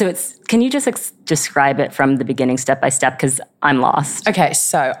 Okay, so can you just describe it from the beginning step by step? Because I'm lost. Okay,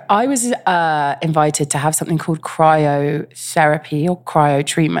 so I was invited to have something called cryotherapy or cryo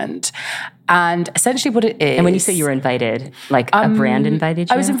treatment. And essentially what it is... And when you say you were invited, like a brand invited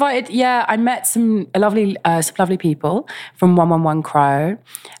you? I was invited, yeah. I met some lovely people from 111 Cryo.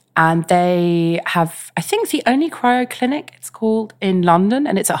 And they have, I think, the only cryo clinic, it's called, in London.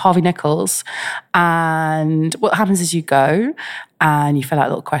 And it's at Harvey Nichols. And what happens is you go and you fill out a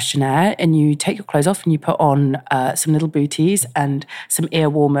little questionnaire and you take your clothes off and you put on some little booties and some ear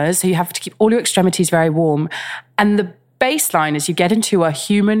warmers. So you have to keep all your extremities very warm. And the baseline is you get into a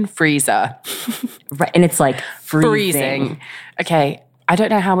human freezer. Right, and it's like freezing. Okay, I don't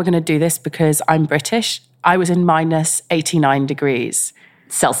know how we're going to do this because I'm British. I was in minus 89 degrees.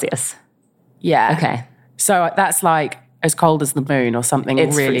 Celsius. Yeah. Okay. So that's like as cold as the moon or something.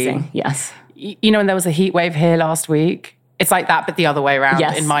 It's really freezing, yes. You know, when there was a heat wave here last week, it's like that, but the other way around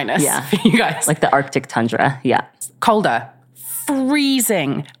in minus for you guys. Like the Arctic tundra, yeah. Colder.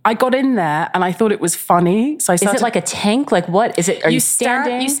 Freezing. I got in there and I thought it was funny. So I started... Is it like a tank? Like what? Is it, are you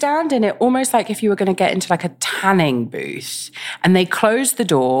standing? You stand in it almost like if you were going to get into like a tanning booth. And they close the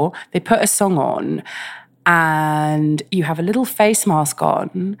door, they put a song on, and you have a little face mask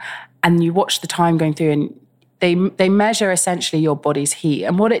on, and you watch the time going through, and they measure essentially your body's heat.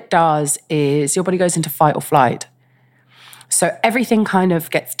 And what it does is your body goes into fight or flight. So everything kind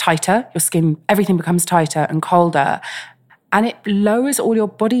of gets tighter, your skin, everything becomes tighter and colder. And it lowers all your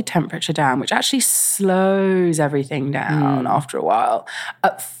body temperature down, which actually slows everything down after a while.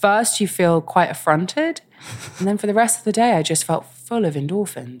 At first, you feel quite affronted. And then for the rest of the day, I just felt full of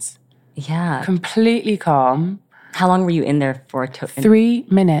endorphins. Yeah. Completely calm. How long were you in there for? 3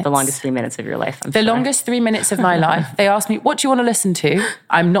 minutes. The longest 3 minutes of your life, I'm The sure. longest 3 minutes of my life. They asked me, what do you want to listen to?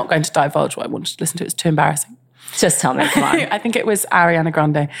 I'm not going to divulge what I wanted to listen to. It's too embarrassing. Just tell me, come on. I think it was Ariana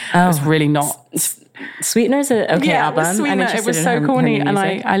Grande. It was really not... Sweetener's an okay album. It was Sweetener. It was so her corny, new and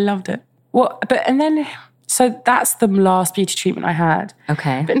music. I loved it. So that's the last beauty treatment I had.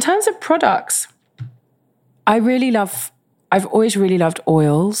 Okay. But in terms of products, I've always really loved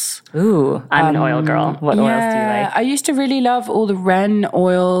oils. Ooh, I'm an oil girl. What oils do you like? I used to really love all the Ren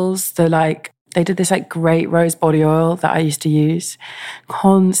oils, they did this great rose body oil that I used to use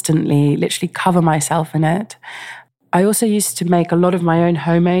constantly, literally cover myself in it. I also used to make a lot of my own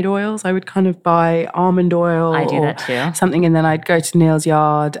homemade oils. I would kind of buy almond oil. I do that too. Something, and then I'd go to Neil's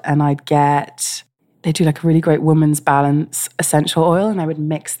Yard and they do a really great Woman's Balance essential oil, and I would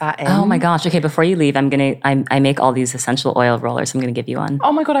mix that in. Oh my gosh. Okay, before you leave, I make all these essential oil rollers. I'm going to give you one.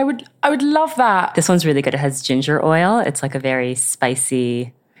 Oh my God, I would love that. This one's really good. It has ginger oil. It's like a very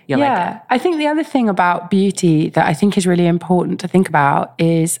spicy, you'll like it. I think the other thing about beauty that I think is really important to think about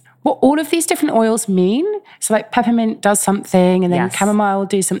is what all of these different oils mean. So like peppermint does something, and then chamomile will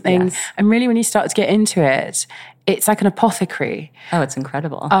do something. Yes. And really when you start to get into it, it's like an apothecary. Oh, it's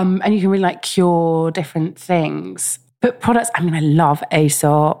incredible. And you can really cure different things. But products, I love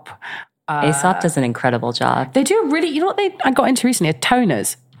Aesop. Aesop does an incredible job. They do really, you know what I got into recently?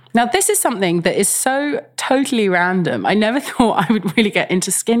 Toners. Now, this is something that is so totally random. I never thought I would really get into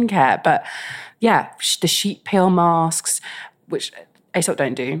skincare. But yeah, the sheet peel masks, which Aesop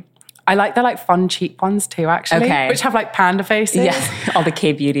don't do. I like the fun cheap ones too, actually, which have panda faces. Yeah, all the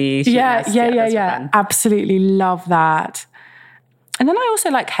K-beauty. Yeah. Absolutely love that. And then I also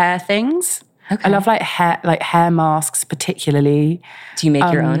like hair things. Okay. I love hair masks particularly. Do you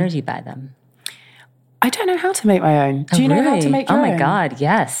make your own or do you buy them? I don't know how to make my own. Do you know how to make your own? Oh my God,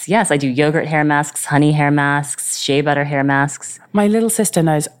 yes. I do yogurt hair masks, honey hair masks, shea butter hair masks. My little sister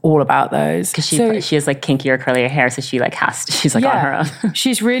knows all about those. Because she has kinkier, curlier hair, so she she's on her own.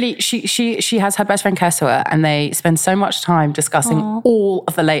 She's really, she has her best friend Kesua, and they spend so much time discussing all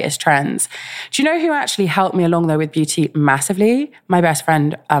of the latest trends. Do you know who actually helped me along though with beauty massively? My best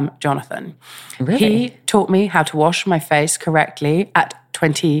friend, Jonathan. Really? He taught me how to wash my face correctly at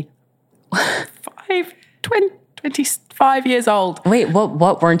 25 years old. Wait,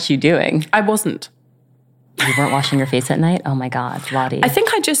 what weren't you doing? I wasn't. You weren't washing your face at night? Oh my God, Lottie. I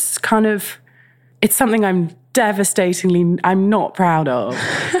think I just it's something I'm not proud of.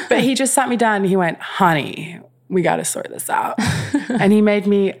 But he just sat me down and he went, honey, we got to sort this out. And he made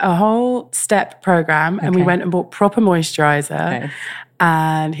me a whole step program, and we went and bought proper moisturizer. Nice.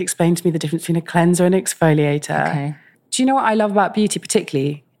 And he explained to me the difference between a cleanser and exfoliator. Okay. Do you know what I love about beauty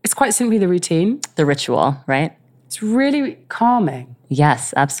particularly? It's quite simply the routine. The ritual, right? It's really calming.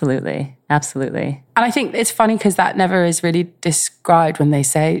 Yes, absolutely. Absolutely. And I think it's funny because that never is really described when they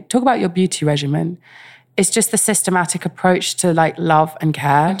say, talk about your beauty regimen. It's just the systematic approach to like love and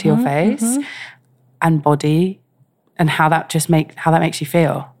care to your face and body and how that makes you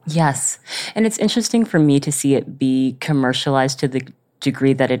feel. Yes. And it's interesting for me to see it be commercialized to the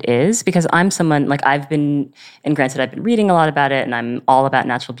degree that it is, because I'm someone like I've been reading a lot about it and I'm all about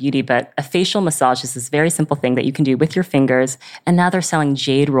natural beauty, but a facial massage is this very simple thing that you can do with your fingers. And now they're selling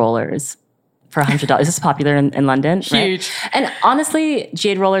jade rollers for $100. Is this popular in London? Huge. Right? And honestly,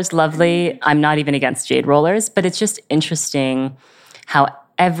 jade rollers, lovely. I'm not even against jade rollers, but it's just interesting how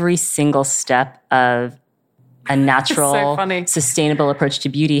every single step of a natural, sustainable approach to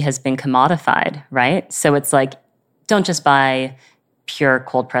beauty has been commodified, right? So it's like, don't just buy pure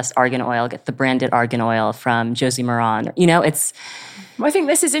cold-pressed argan oil, get the branded argan oil from Josie Maran. You know, it's... I think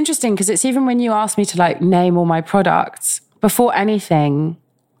this is interesting because it's even when you ask me to like name all my products, before anything,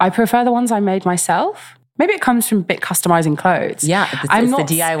 I prefer the ones I made myself. Maybe it comes from a bit customizing clothes. Yeah, it's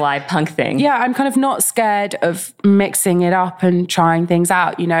the DIY punk thing. Yeah, I'm kind of not scared of mixing it up and trying things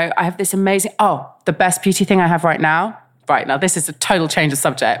out. You know, I have this amazing... the best beauty thing I have right now, this is a total change of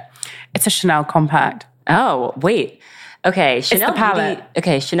subject. It's a Chanel compact. Oh, wait. Okay, Chanel Beauty.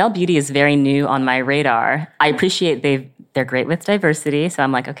 Okay, Chanel Beauty is very new on my radar. I appreciate they're great with diversity, so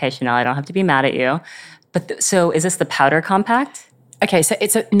I'm like, okay, Chanel, I don't have to be mad at you. But so is this the powder compact? Okay, so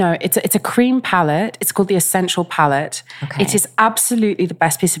it's a cream palette. It's called the Essential Palette. Okay. It is absolutely the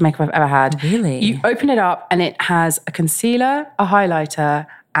best piece of makeup I've ever had. Really? You open it up and it has a concealer, a highlighter,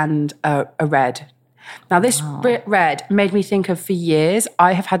 and a red. Now, this red made me think of, for years,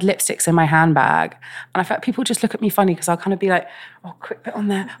 I have had lipsticks in my handbag. And I felt people just look at me funny because I'll kind of be like, quick bit on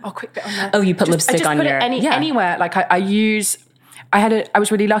there, quick bit on there. Oh, you put lipstick on your... anywhere. Like I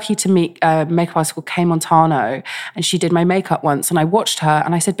was really lucky to meet a makeup artist called Kay Montano, and she did my makeup once. And I watched her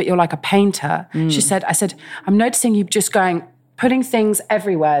and I said, but you're like a painter. I said, I'm noticing you just putting things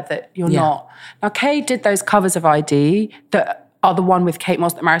everywhere that you're not. Now, Kay did those covers of ID that are the one with Kate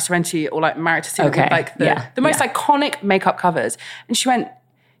Moss that Mara Sorrenti or like Married to Single, like the most iconic makeup covers. And she went,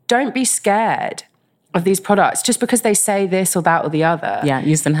 don't be scared of these products just because they say this or that or the other. Yeah,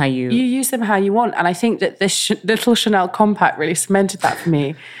 use them how you use them how you want. And I think that this little Chanel compact really cemented that for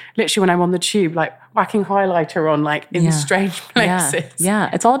me. Literally when I'm on the tube, like whacking highlighter on like in strange places. Yeah,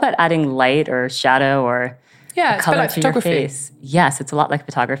 it's all about adding light or shadow or color like to photography. Your face. Yes, it's a lot like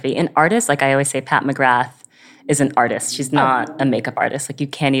photography. An artist, like I always say, Pat McGrath is an artist. She's not a makeup artist. Like you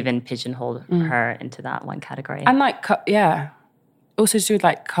can't even pigeonhole her into that one category. And like, also to do with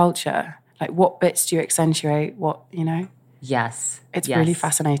like culture. Like what bits do you accentuate? What, you know? Yes. It's really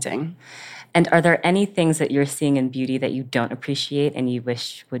fascinating. And are there any things that you're seeing in beauty that you don't appreciate and you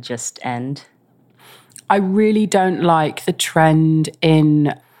wish would just end? I really don't like the trend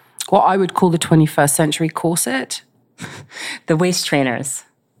in what I would call the 21st century corset. The waist trainers.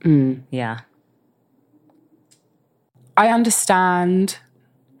 Yeah. I understand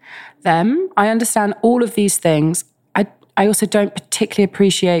them. I understand all of these things. I also don't particularly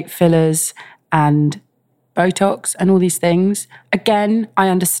appreciate fillers and Botox and all these things. Again, I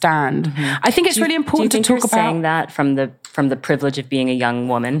understand. I think it's really important to talk about... saying that from the privilege of being a young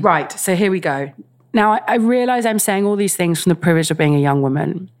woman? Right, so here we go. Now, I realize I'm saying all these things from the privilege of being a young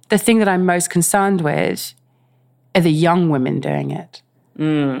woman. The thing that I'm most concerned with are the young women doing it.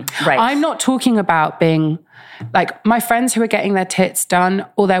 Right. I'm not talking about being... Like, my friends who are getting their tits done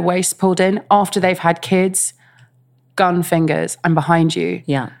or their waists pulled in after they've had kids, gun fingers, I'm behind you.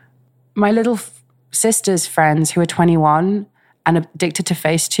 Yeah. My little sister's friends who are 21 and addicted to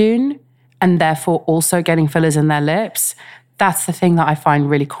Facetune and therefore also getting fillers in their lips, that's the thing that I find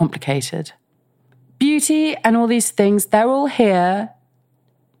really complicated. Beauty and all these things, they're all here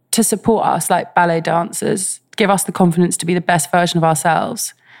to support us like ballet dancers, give us the confidence to be the best version of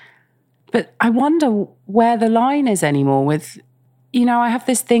ourselves. But I wonder where the line is anymore with, you know, I have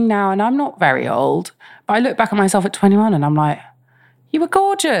this thing now and I'm not very old, but I look back at myself at 21 and I'm like, you were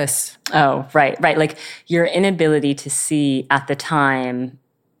gorgeous. Oh, right. Like your inability to see at the time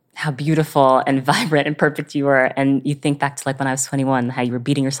how beautiful and vibrant and perfect you were. And you think back to like when I was 21, how you were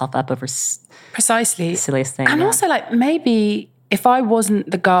beating yourself up over precisely the silliest thing. And also like maybe if I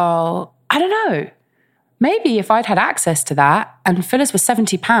wasn't the girl, I don't know. Maybe if I'd had access to that and fillers were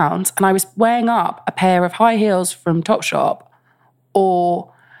 £70 and I was weighing up a pair of high heels from Topshop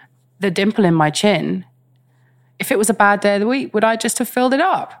or the dimple in my chin, if it was a bad day of the week, would I just have filled it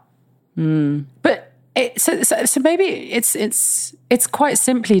up? But so maybe it's quite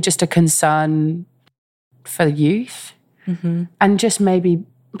simply just a concern for the youth, and just maybe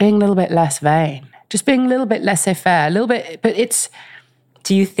being a little bit less vain, just being a little bit laissez-faire, a little bit. But it's.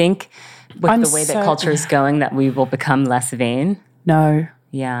 Do you think with the way that culture is going that we will become less vain? No.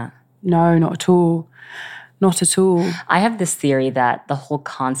 Yeah. No, not at all. Not at all. I have this theory that the whole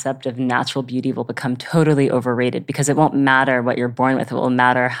concept of natural beauty will become totally overrated because it won't matter what you're born with. It will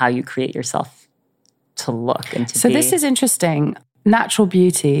matter how you create yourself to look and to be. So this is interesting. Natural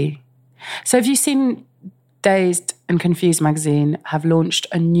beauty. So have you seen Dazed and Confused magazine have launched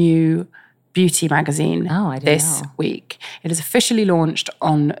a new beauty magazine this week? It is officially launched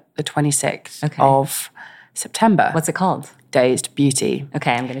on the 26th of September. What's it called? Dazed Beauty.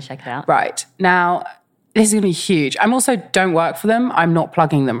 Okay, I'm going to check it out. Right. Now, this is going to be huge. I'm also don't work for them. I'm not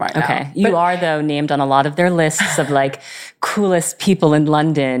plugging them right now. Okay. You are, though, named on a lot of their lists of like coolest people in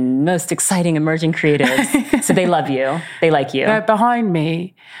London, most exciting emerging creatives. So they love you. They like you. They're behind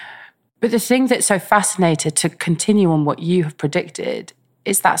me. But the thing that's so fascinating to continue on what you have predicted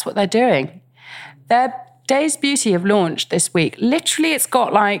is that's what they're doing. Their Dazed Beauty have launched this week. Literally, it's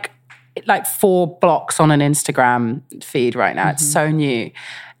got like 4 blocks on an Instagram feed right now. It's so new.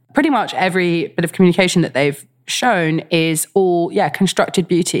 Pretty much every bit of communication that they've shown is all, constructed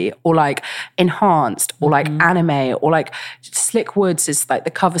beauty or like enhanced or like anime or like Slick Woods is like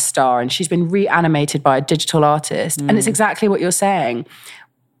the cover star and she's been reanimated by a digital artist. And it's exactly what you're saying.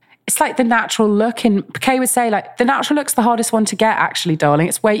 It's like the natural look. And Kay would say like, the natural look's the hardest one to get actually, darling.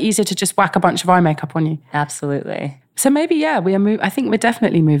 It's way easier to just whack a bunch of eye makeup on you. Absolutely. So maybe, I think we're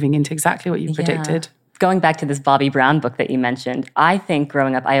definitely moving into exactly what you predicted. Going back to this Bobbi Brown book that you mentioned, I think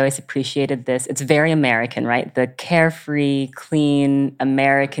growing up, I always appreciated this. It's very American, right? The carefree, clean,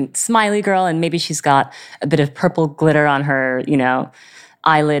 American, smiley girl, and maybe she's got a bit of purple glitter on her,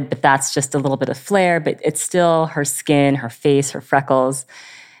 eyelid, but that's just a little bit of flair, but it's still her skin, her face, her freckles.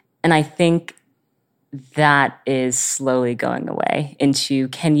 And I think that is slowly going away into,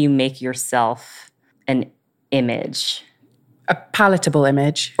 can you make yourself an image? A palatable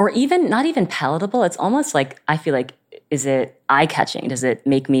image. Or even, not even palatable. It's almost like, I feel like, is it eye-catching? Does it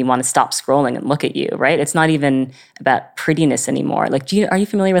make me want to stop scrolling and look at you, right? It's not even about prettiness anymore. Like, are you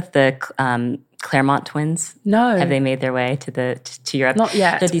familiar with the Claremont twins? No. Have they made their way to Europe? Not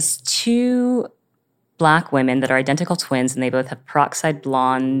yet. They're these 2 Black women that are identical twins, and they both have peroxide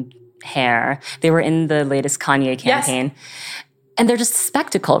blonde hair. They were in the latest Kanye campaign. Yes. And they're just a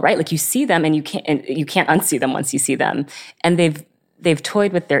spectacle, right? Like you see them and you can't unsee them once you see them. And they've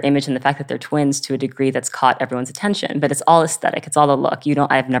toyed with their image and the fact that they're twins to a degree that's caught everyone's attention. But it's all aesthetic. It's all the look.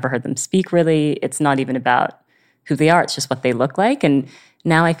 I've never heard them speak really. It's not even about who they are. It's just what they look like. And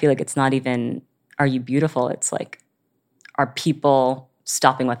now I feel like it's not even, are you beautiful? It's like, are people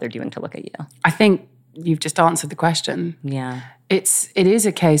stopping what they're doing to look at you? I think you've just answered the question. Yeah. It is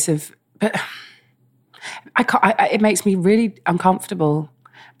a case of, but it makes me really uncomfortable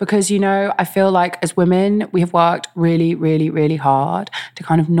because, I feel like as women, we have worked really, really, really hard to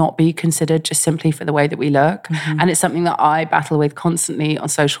kind of not be considered just simply for the way that we look. And it's something that I battle with constantly on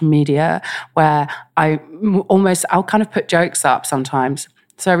social media where I'll kind of put jokes up sometimes.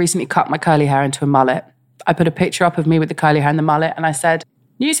 So I recently cut my curly hair into a mullet. I put a picture up of me with the curly hair and the mullet and I said,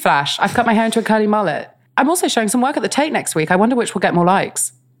 newsflash, I've cut my hair into a curly mullet. I'm also showing some work at the Tate next week. I wonder which will get more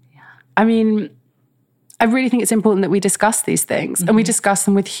likes. Yeah. I mean, I really think it's important that we discuss these things and we discuss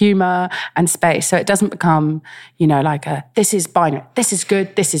them with humor and space. So it doesn't become, like this is binary, this is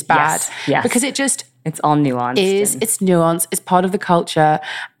good, this is bad. Yes. Because it's all nuanced. It's nuanced, it's part of the culture.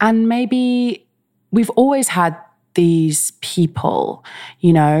 And maybe we've always had these people,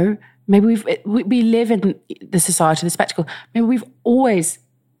 maybe we live in the society of the spectacle. Maybe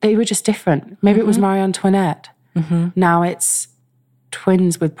they were just different. Maybe it was Marie Antoinette. Now it's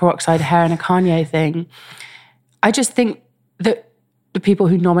twins with peroxide hair and a Kanye thing. I just think that the people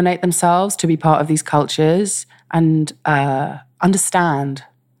who nominate themselves to be part of these cultures and understand,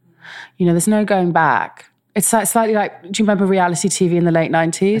 there's no going back. It's like, slightly like, do you remember reality TV in the late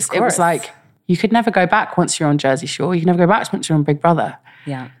 90s? It was like, you could never go back once you're on Jersey Shore. You can never go back once you're on Big Brother.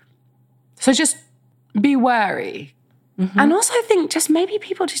 Yeah. So just be wary. And also I think just maybe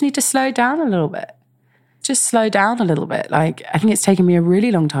people just need to slow down a little bit. Just slow down a little bit. Like, I think it's taken me a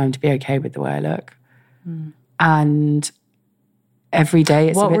really long time to be okay with the way I look. And every day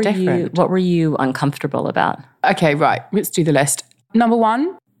it's a bit different. What were you uncomfortable about? Okay, right. Let's do the list. Number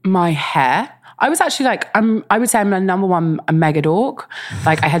 1, my hair. I was actually like, I would say I'm a number 1 a mega dork.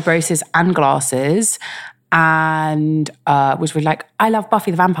 Like I had braces and glasses and was really like, I love Buffy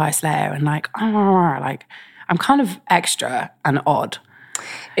the Vampire Slayer and like I'm kind of extra and odd.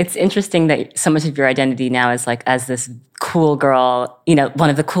 It's interesting that so much of your identity now is like as this cool girl, you know, one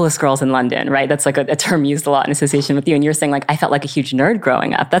of the coolest girls in London, right? That's like a term used a lot in association with you. And you're saying like, I felt like a huge nerd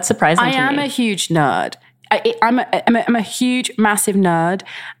growing up. That's surprising to me. I am a huge nerd. I'm a huge, massive nerd.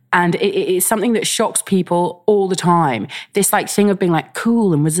 And it is something that shocks people all the time. This like thing of being like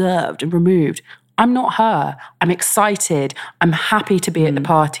cool and reserved and removed. I'm not her. I'm excited. I'm happy to be at the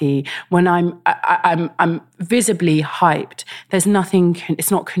party. When I'm visibly hyped. There's nothing,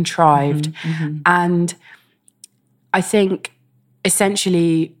 it's not contrived. And I think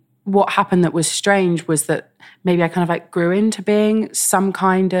essentially what happened that was strange was that maybe I kind of like grew into being some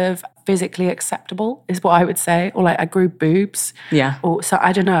kind of physically acceptable is what I would say. Or like I grew boobs. Yeah. Or so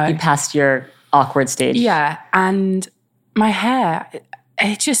I don't know. You passed your awkward stage. Yeah. And my hair,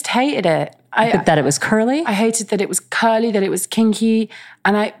 I just hated it. That it was curly? I hated that it was curly, that it was kinky.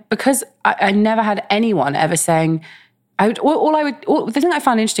 And because I never had anyone ever saying, the thing I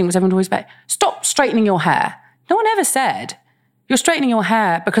found interesting was everyone would always be like, stop straightening your hair. No one ever said, you're straightening your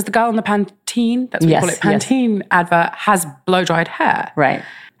hair because the girl on the Pantene, that's what we call it, Pantene advert, has blow-dried hair. Right.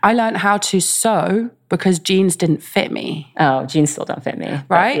 I learned how to sew because jeans didn't fit me. Oh, jeans still don't fit me.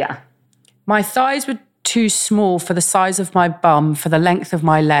 Right? Yeah. My thighs were too small for the size of my bum, for the length of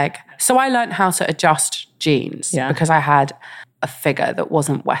my leg. So I learned how to adjust jeans because I had a figure that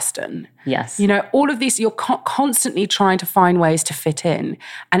wasn't Western. Yes. You know, all of these, you're constantly trying to find ways to fit in.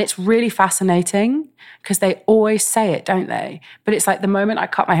 And it's really fascinating because they always say it, don't they? But it's like the moment I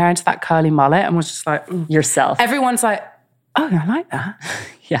cut my hair into that curly mullet and was just like... Yourself. Everyone's like, oh, I like that.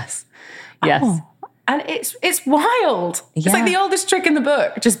 Yes. Yes. Oh. And it's wild. Yeah. It's like the oldest trick in the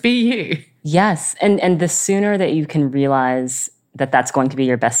book, just be you. Yes. And the sooner that you can realize that that's going to be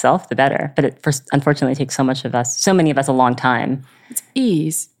your best self, the better. But it unfortunately takes so many of us a long time. It's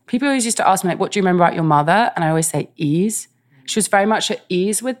ease. People always used to ask me, like, what do you remember about your mother? And I always say ease. She was very much at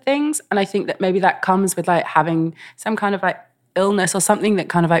ease with things. And I think that maybe that comes with like having some kind of like illness or something that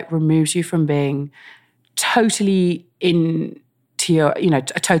kind of like removes you from being totally into your, you know,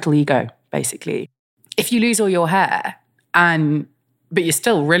 a total ego, basically. If you lose all your hair but you're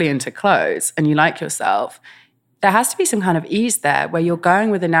still really into clothes and you like yourself, there has to be some kind of ease there where you're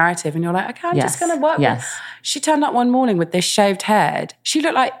going with a narrative and you're like, okay, I'm just going to work with. She turned up one morning with this shaved head. She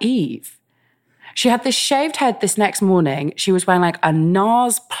looked like Eve. She had this shaved head this next morning. She was wearing like a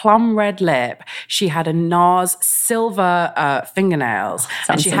NARS plum red lip. She had a NARS silver fingernails.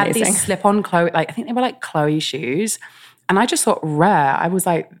 And she had these slip-on Chloe, like I think they were like Chloe shoes. And I just thought, rare. I was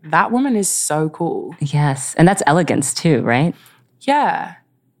like, that woman is so cool. Yes. And that's elegance too, right? Yeah.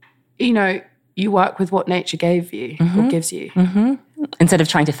 You know, you work with what nature gave you or gives you. Instead of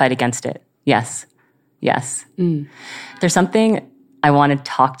trying to fight against it. Yes. Yes. There's something I want to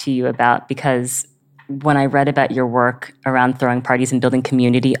talk to you about because when I read about your work around throwing parties and building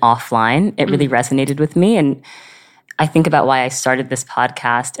community offline, it really resonated with me. And I think about why I started this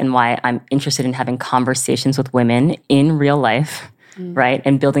podcast and why I'm interested in having conversations with women in real life, right?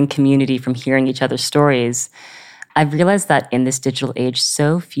 And building community from hearing each other's stories. I've realized that in this digital age,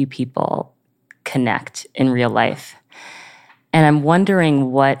 so few people connect in real life. And I'm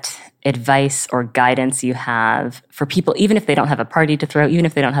wondering what advice or guidance you have for people, even if they don't have a party to throw, even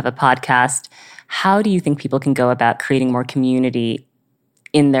if they don't have a podcast, how do you think people can go about creating more community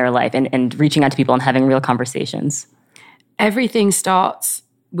in their life and reaching out to people and having real conversations? Everything starts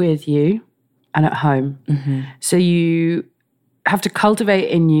with you and at home. So you have to cultivate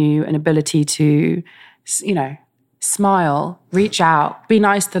in you an ability to, you know, smile, reach out, be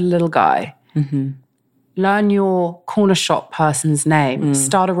nice to the little guy. Learn your corner shop person's name,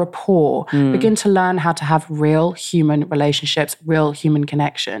 start a rapport, begin to learn how to have real human relationships, real human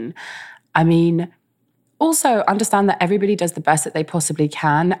connection. I mean, also understand that everybody does the best that they possibly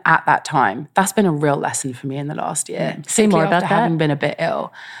can at that time. That's been a real lesson for me in the last year. Say more about that. Having been a bit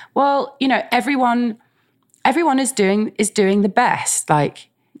ill. Well, you know, everyone is doing the best. Like,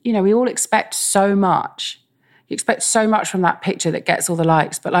 you know, we all expect so much. You expect so much from that picture that gets all the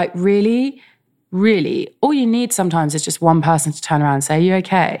likes, but like really, all you need sometimes is just one person to turn around and say, are you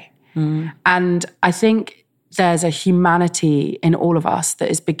okay? And I think there's a humanity in all of us that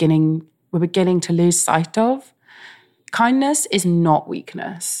we're beginning to lose sight of. Kindness is not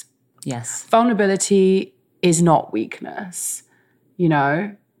weakness. Yes. Vulnerability is not weakness. You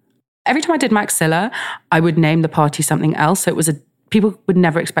know, every time I did Maxilla, I would name the party something else. So people would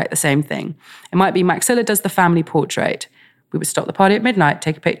never expect the same thing. It might be Maxilla does the family portrait. We would stop the party at midnight,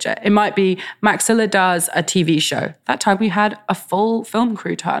 take a picture. It might be Maxilla does a TV show. That time we had a full film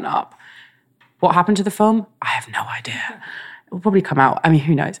crew turn up. What happened to the film? I have no idea. It will probably come out. I mean,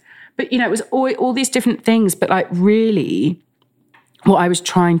 who knows? But, it was all these different things. But like really what I was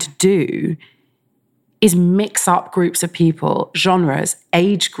trying to do is mix up groups of people, genres,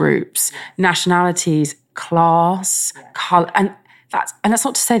 age groups, nationalities, class, color. And that's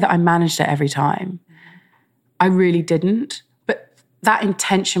not to say that I managed it every time. I really didn't. But that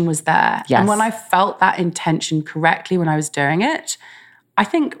intention was there. Yes. And when I felt that intention correctly when I was doing it, I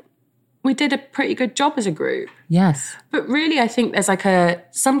think we did a pretty good job as a group. Yes. But really, I think there's like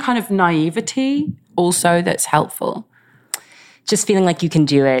some kind of naivety also that's helpful. Just feeling like you can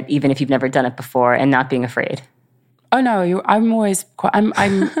do it even if you've never done it before and not being afraid. Oh no, I'm always quite,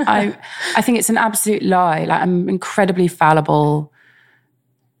 I think it's an absolute lie. Like I'm incredibly fallible,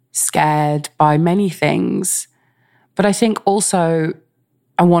 scared by many things. But I think also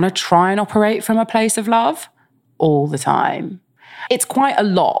I want to try and operate from a place of love all the time. It's quite a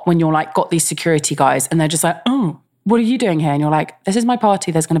lot when you're like got these security guys and they're just like, oh, what are you doing here? And you're like, this is my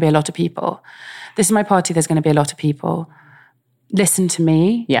party, there's going to be a lot of people. This is my party, there's going to be a lot of people. Listen to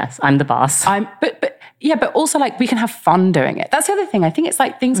me. Yes, I'm the boss. But also like we can have fun doing it. That's the other thing. I think it's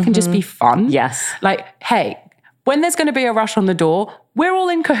like things can just be fun. Yes. Like, hey, when there's going to be a rush on the door, we're all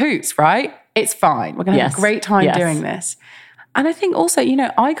in cahoots, right? It's fine. We're going to have a great time doing this. And I think also,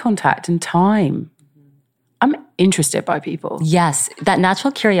 eye contact and time. I'm interested by people. Yes, that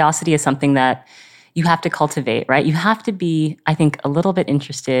natural curiosity is something that you have to cultivate, right? You have to be, I think, a little bit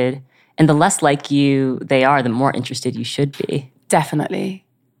interested. And the less like you they are, the more interested you should be. Definitely.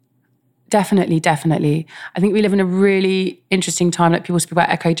 I think we live in a really interesting time. Like people speak about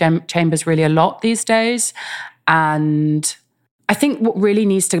echo chambers really a lot these days. And I think what really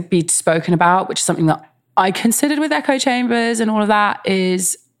needs to be spoken about, which is something that I considered with echo chambers and all of that,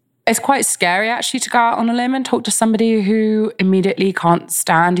 is it's quite scary actually to go out on a limb and talk to somebody who immediately can't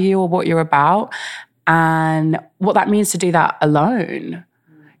stand you or what you're about, and what that means to do that alone.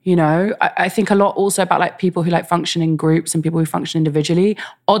 I think a lot also about like people who like function in groups and people who function individually.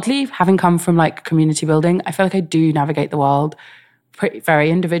 Oddly, having come from like community building, I feel like I do navigate the world very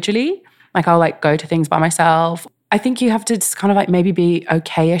individually. Like I'll like go to things by myself. I think you have to just kind of like maybe be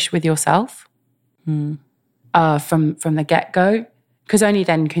okay-ish with yourself from the get-go, because only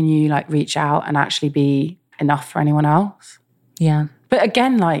then can you like reach out and actually be enough for anyone else. Yeah. But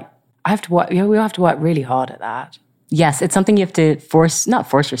again, like I have to work, we all have to work really hard at that. Yes, it's something you have to not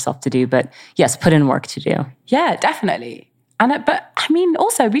force yourself to do, but yes, put in work to do. Yeah, definitely. But I mean,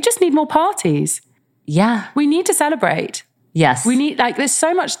 also, we just need more parties. Yeah. We need to celebrate. Yes. We need, like, there's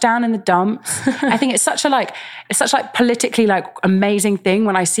so much down in the dumps. I think it's such politically like amazing thing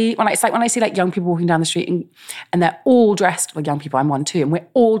when I see like young people walking down the street and they're all dressed, well, young people, I'm one too, and we're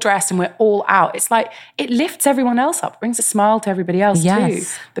all dressed and we're all out. It's like, it lifts everyone else up, brings a smile to everybody else too.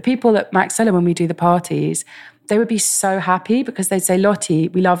 The people at Maxilla, when we do the parties, they would be so happy because they'd say, Lottie,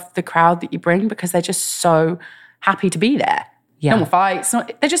 we love the crowd that you bring, because they're just so happy to be there. Yeah. No more fights.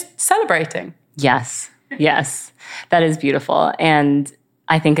 They're just celebrating. Yes. That is beautiful. And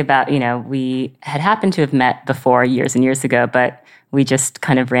I think about, we had happened to have met before years and years ago, but we just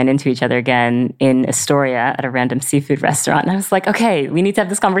kind of ran into each other again in Astoria at a random seafood restaurant. And I was like, okay, we need to have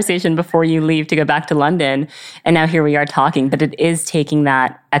this conversation before you leave to go back to London. And now here we are talking, but it is taking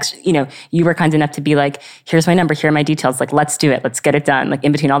that extra, you were kind enough to be like, here's my number, here are my details. Like, let's do it. Let's get it done. Like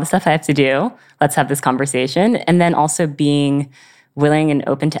in between all the stuff I have to do, let's have this conversation. And then also being willing and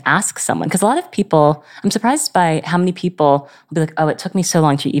open to ask someone. Because a lot of people, I'm surprised by how many people will be like, oh, it took me so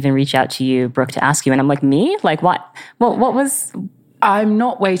long to even reach out to you, Brooke, to ask you. And I'm like, me? Like what? Well, what was... I'm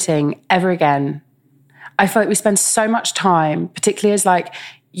not waiting ever again. I feel like we spend so much time, particularly as like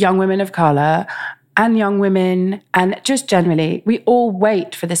young women of color and young women, and just generally, we all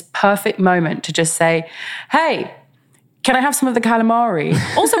wait for this perfect moment to just say, hey, can I have some of the calamari?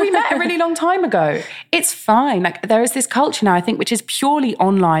 Also, we met a really long time ago. It's fine. Like there is this culture now, I think, which is purely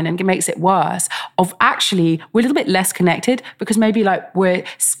online and it makes it worse, of actually we're a little bit less connected because maybe like we're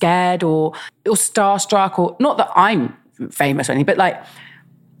scared or starstruck, or not that I'm famous or anything, but like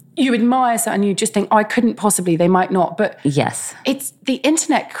you admire someone and you just think, oh, I couldn't possibly, they might not. But yes, it's the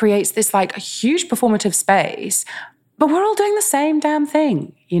internet creates this like a huge performative space, but we're all doing the same damn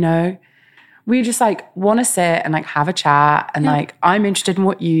thing, We just like want to sit and like have a chat and like I'm interested in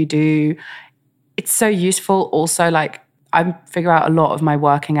what you do. It's so useful. Also, like I figure out a lot of my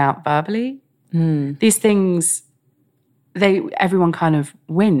working out verbally. These things, everyone kind of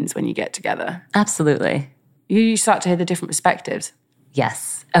wins when you get together. Absolutely. You start to hear the different perspectives.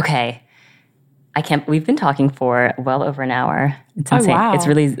 Yes. Okay. We've been talking for well over an hour. It's insane. Oh, wow.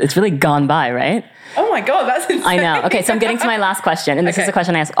 It's really gone by, right? Oh my God, that's insane. I know. Okay, so I'm getting to my last question. And this is a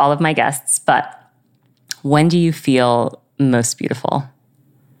question I ask all of my guests, but when do you feel most beautiful?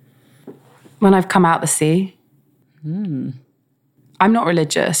 When I've come out the sea. I'm not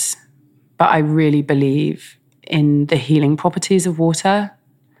religious, but I really believe in the healing properties of water.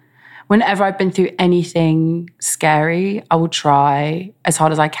 Whenever I've been through anything scary, I will try as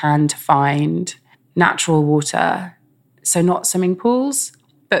hard as I can to find natural water. So not swimming pools,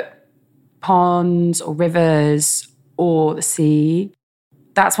 but ponds or rivers or the sea.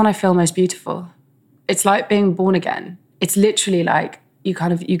 That's when I feel most beautiful. It's like being born again. It's literally like you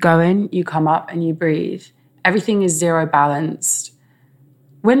go in, you come up and you breathe. Everything is zero balanced.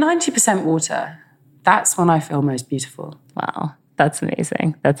 We're 90% water. That's when I feel most beautiful. Wow. That's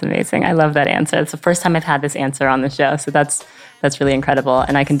amazing. That's amazing. I love that answer. It's the first time I've had this answer on the show. So that's really incredible.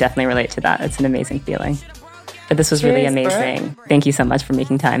 And I can definitely relate to that. It's an amazing feeling. But this was really amazing. Brooke. Thank you so much for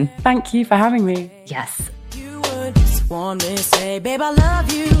making time. Thank you for having me. Yes. You would just want me to say, babe, I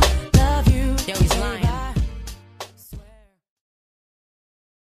love you, love you. Yo, he's lying.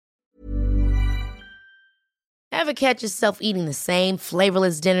 Ever catch yourself eating the same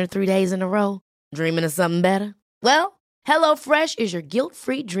flavorless dinner 3 days in a row? Dreaming of something better? Well, HelloFresh is your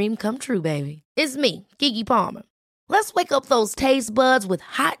guilt-free dream come true, baby. It's me, Keke Palmer. Let's wake up those taste buds with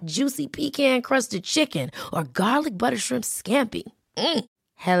hot, juicy pecan-crusted chicken or garlic butter shrimp scampi.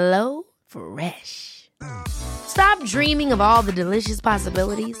 Hello Fresh. Stop dreaming of all the delicious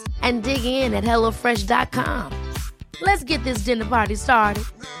possibilities and dig in at HelloFresh.com. Let's get this dinner party started.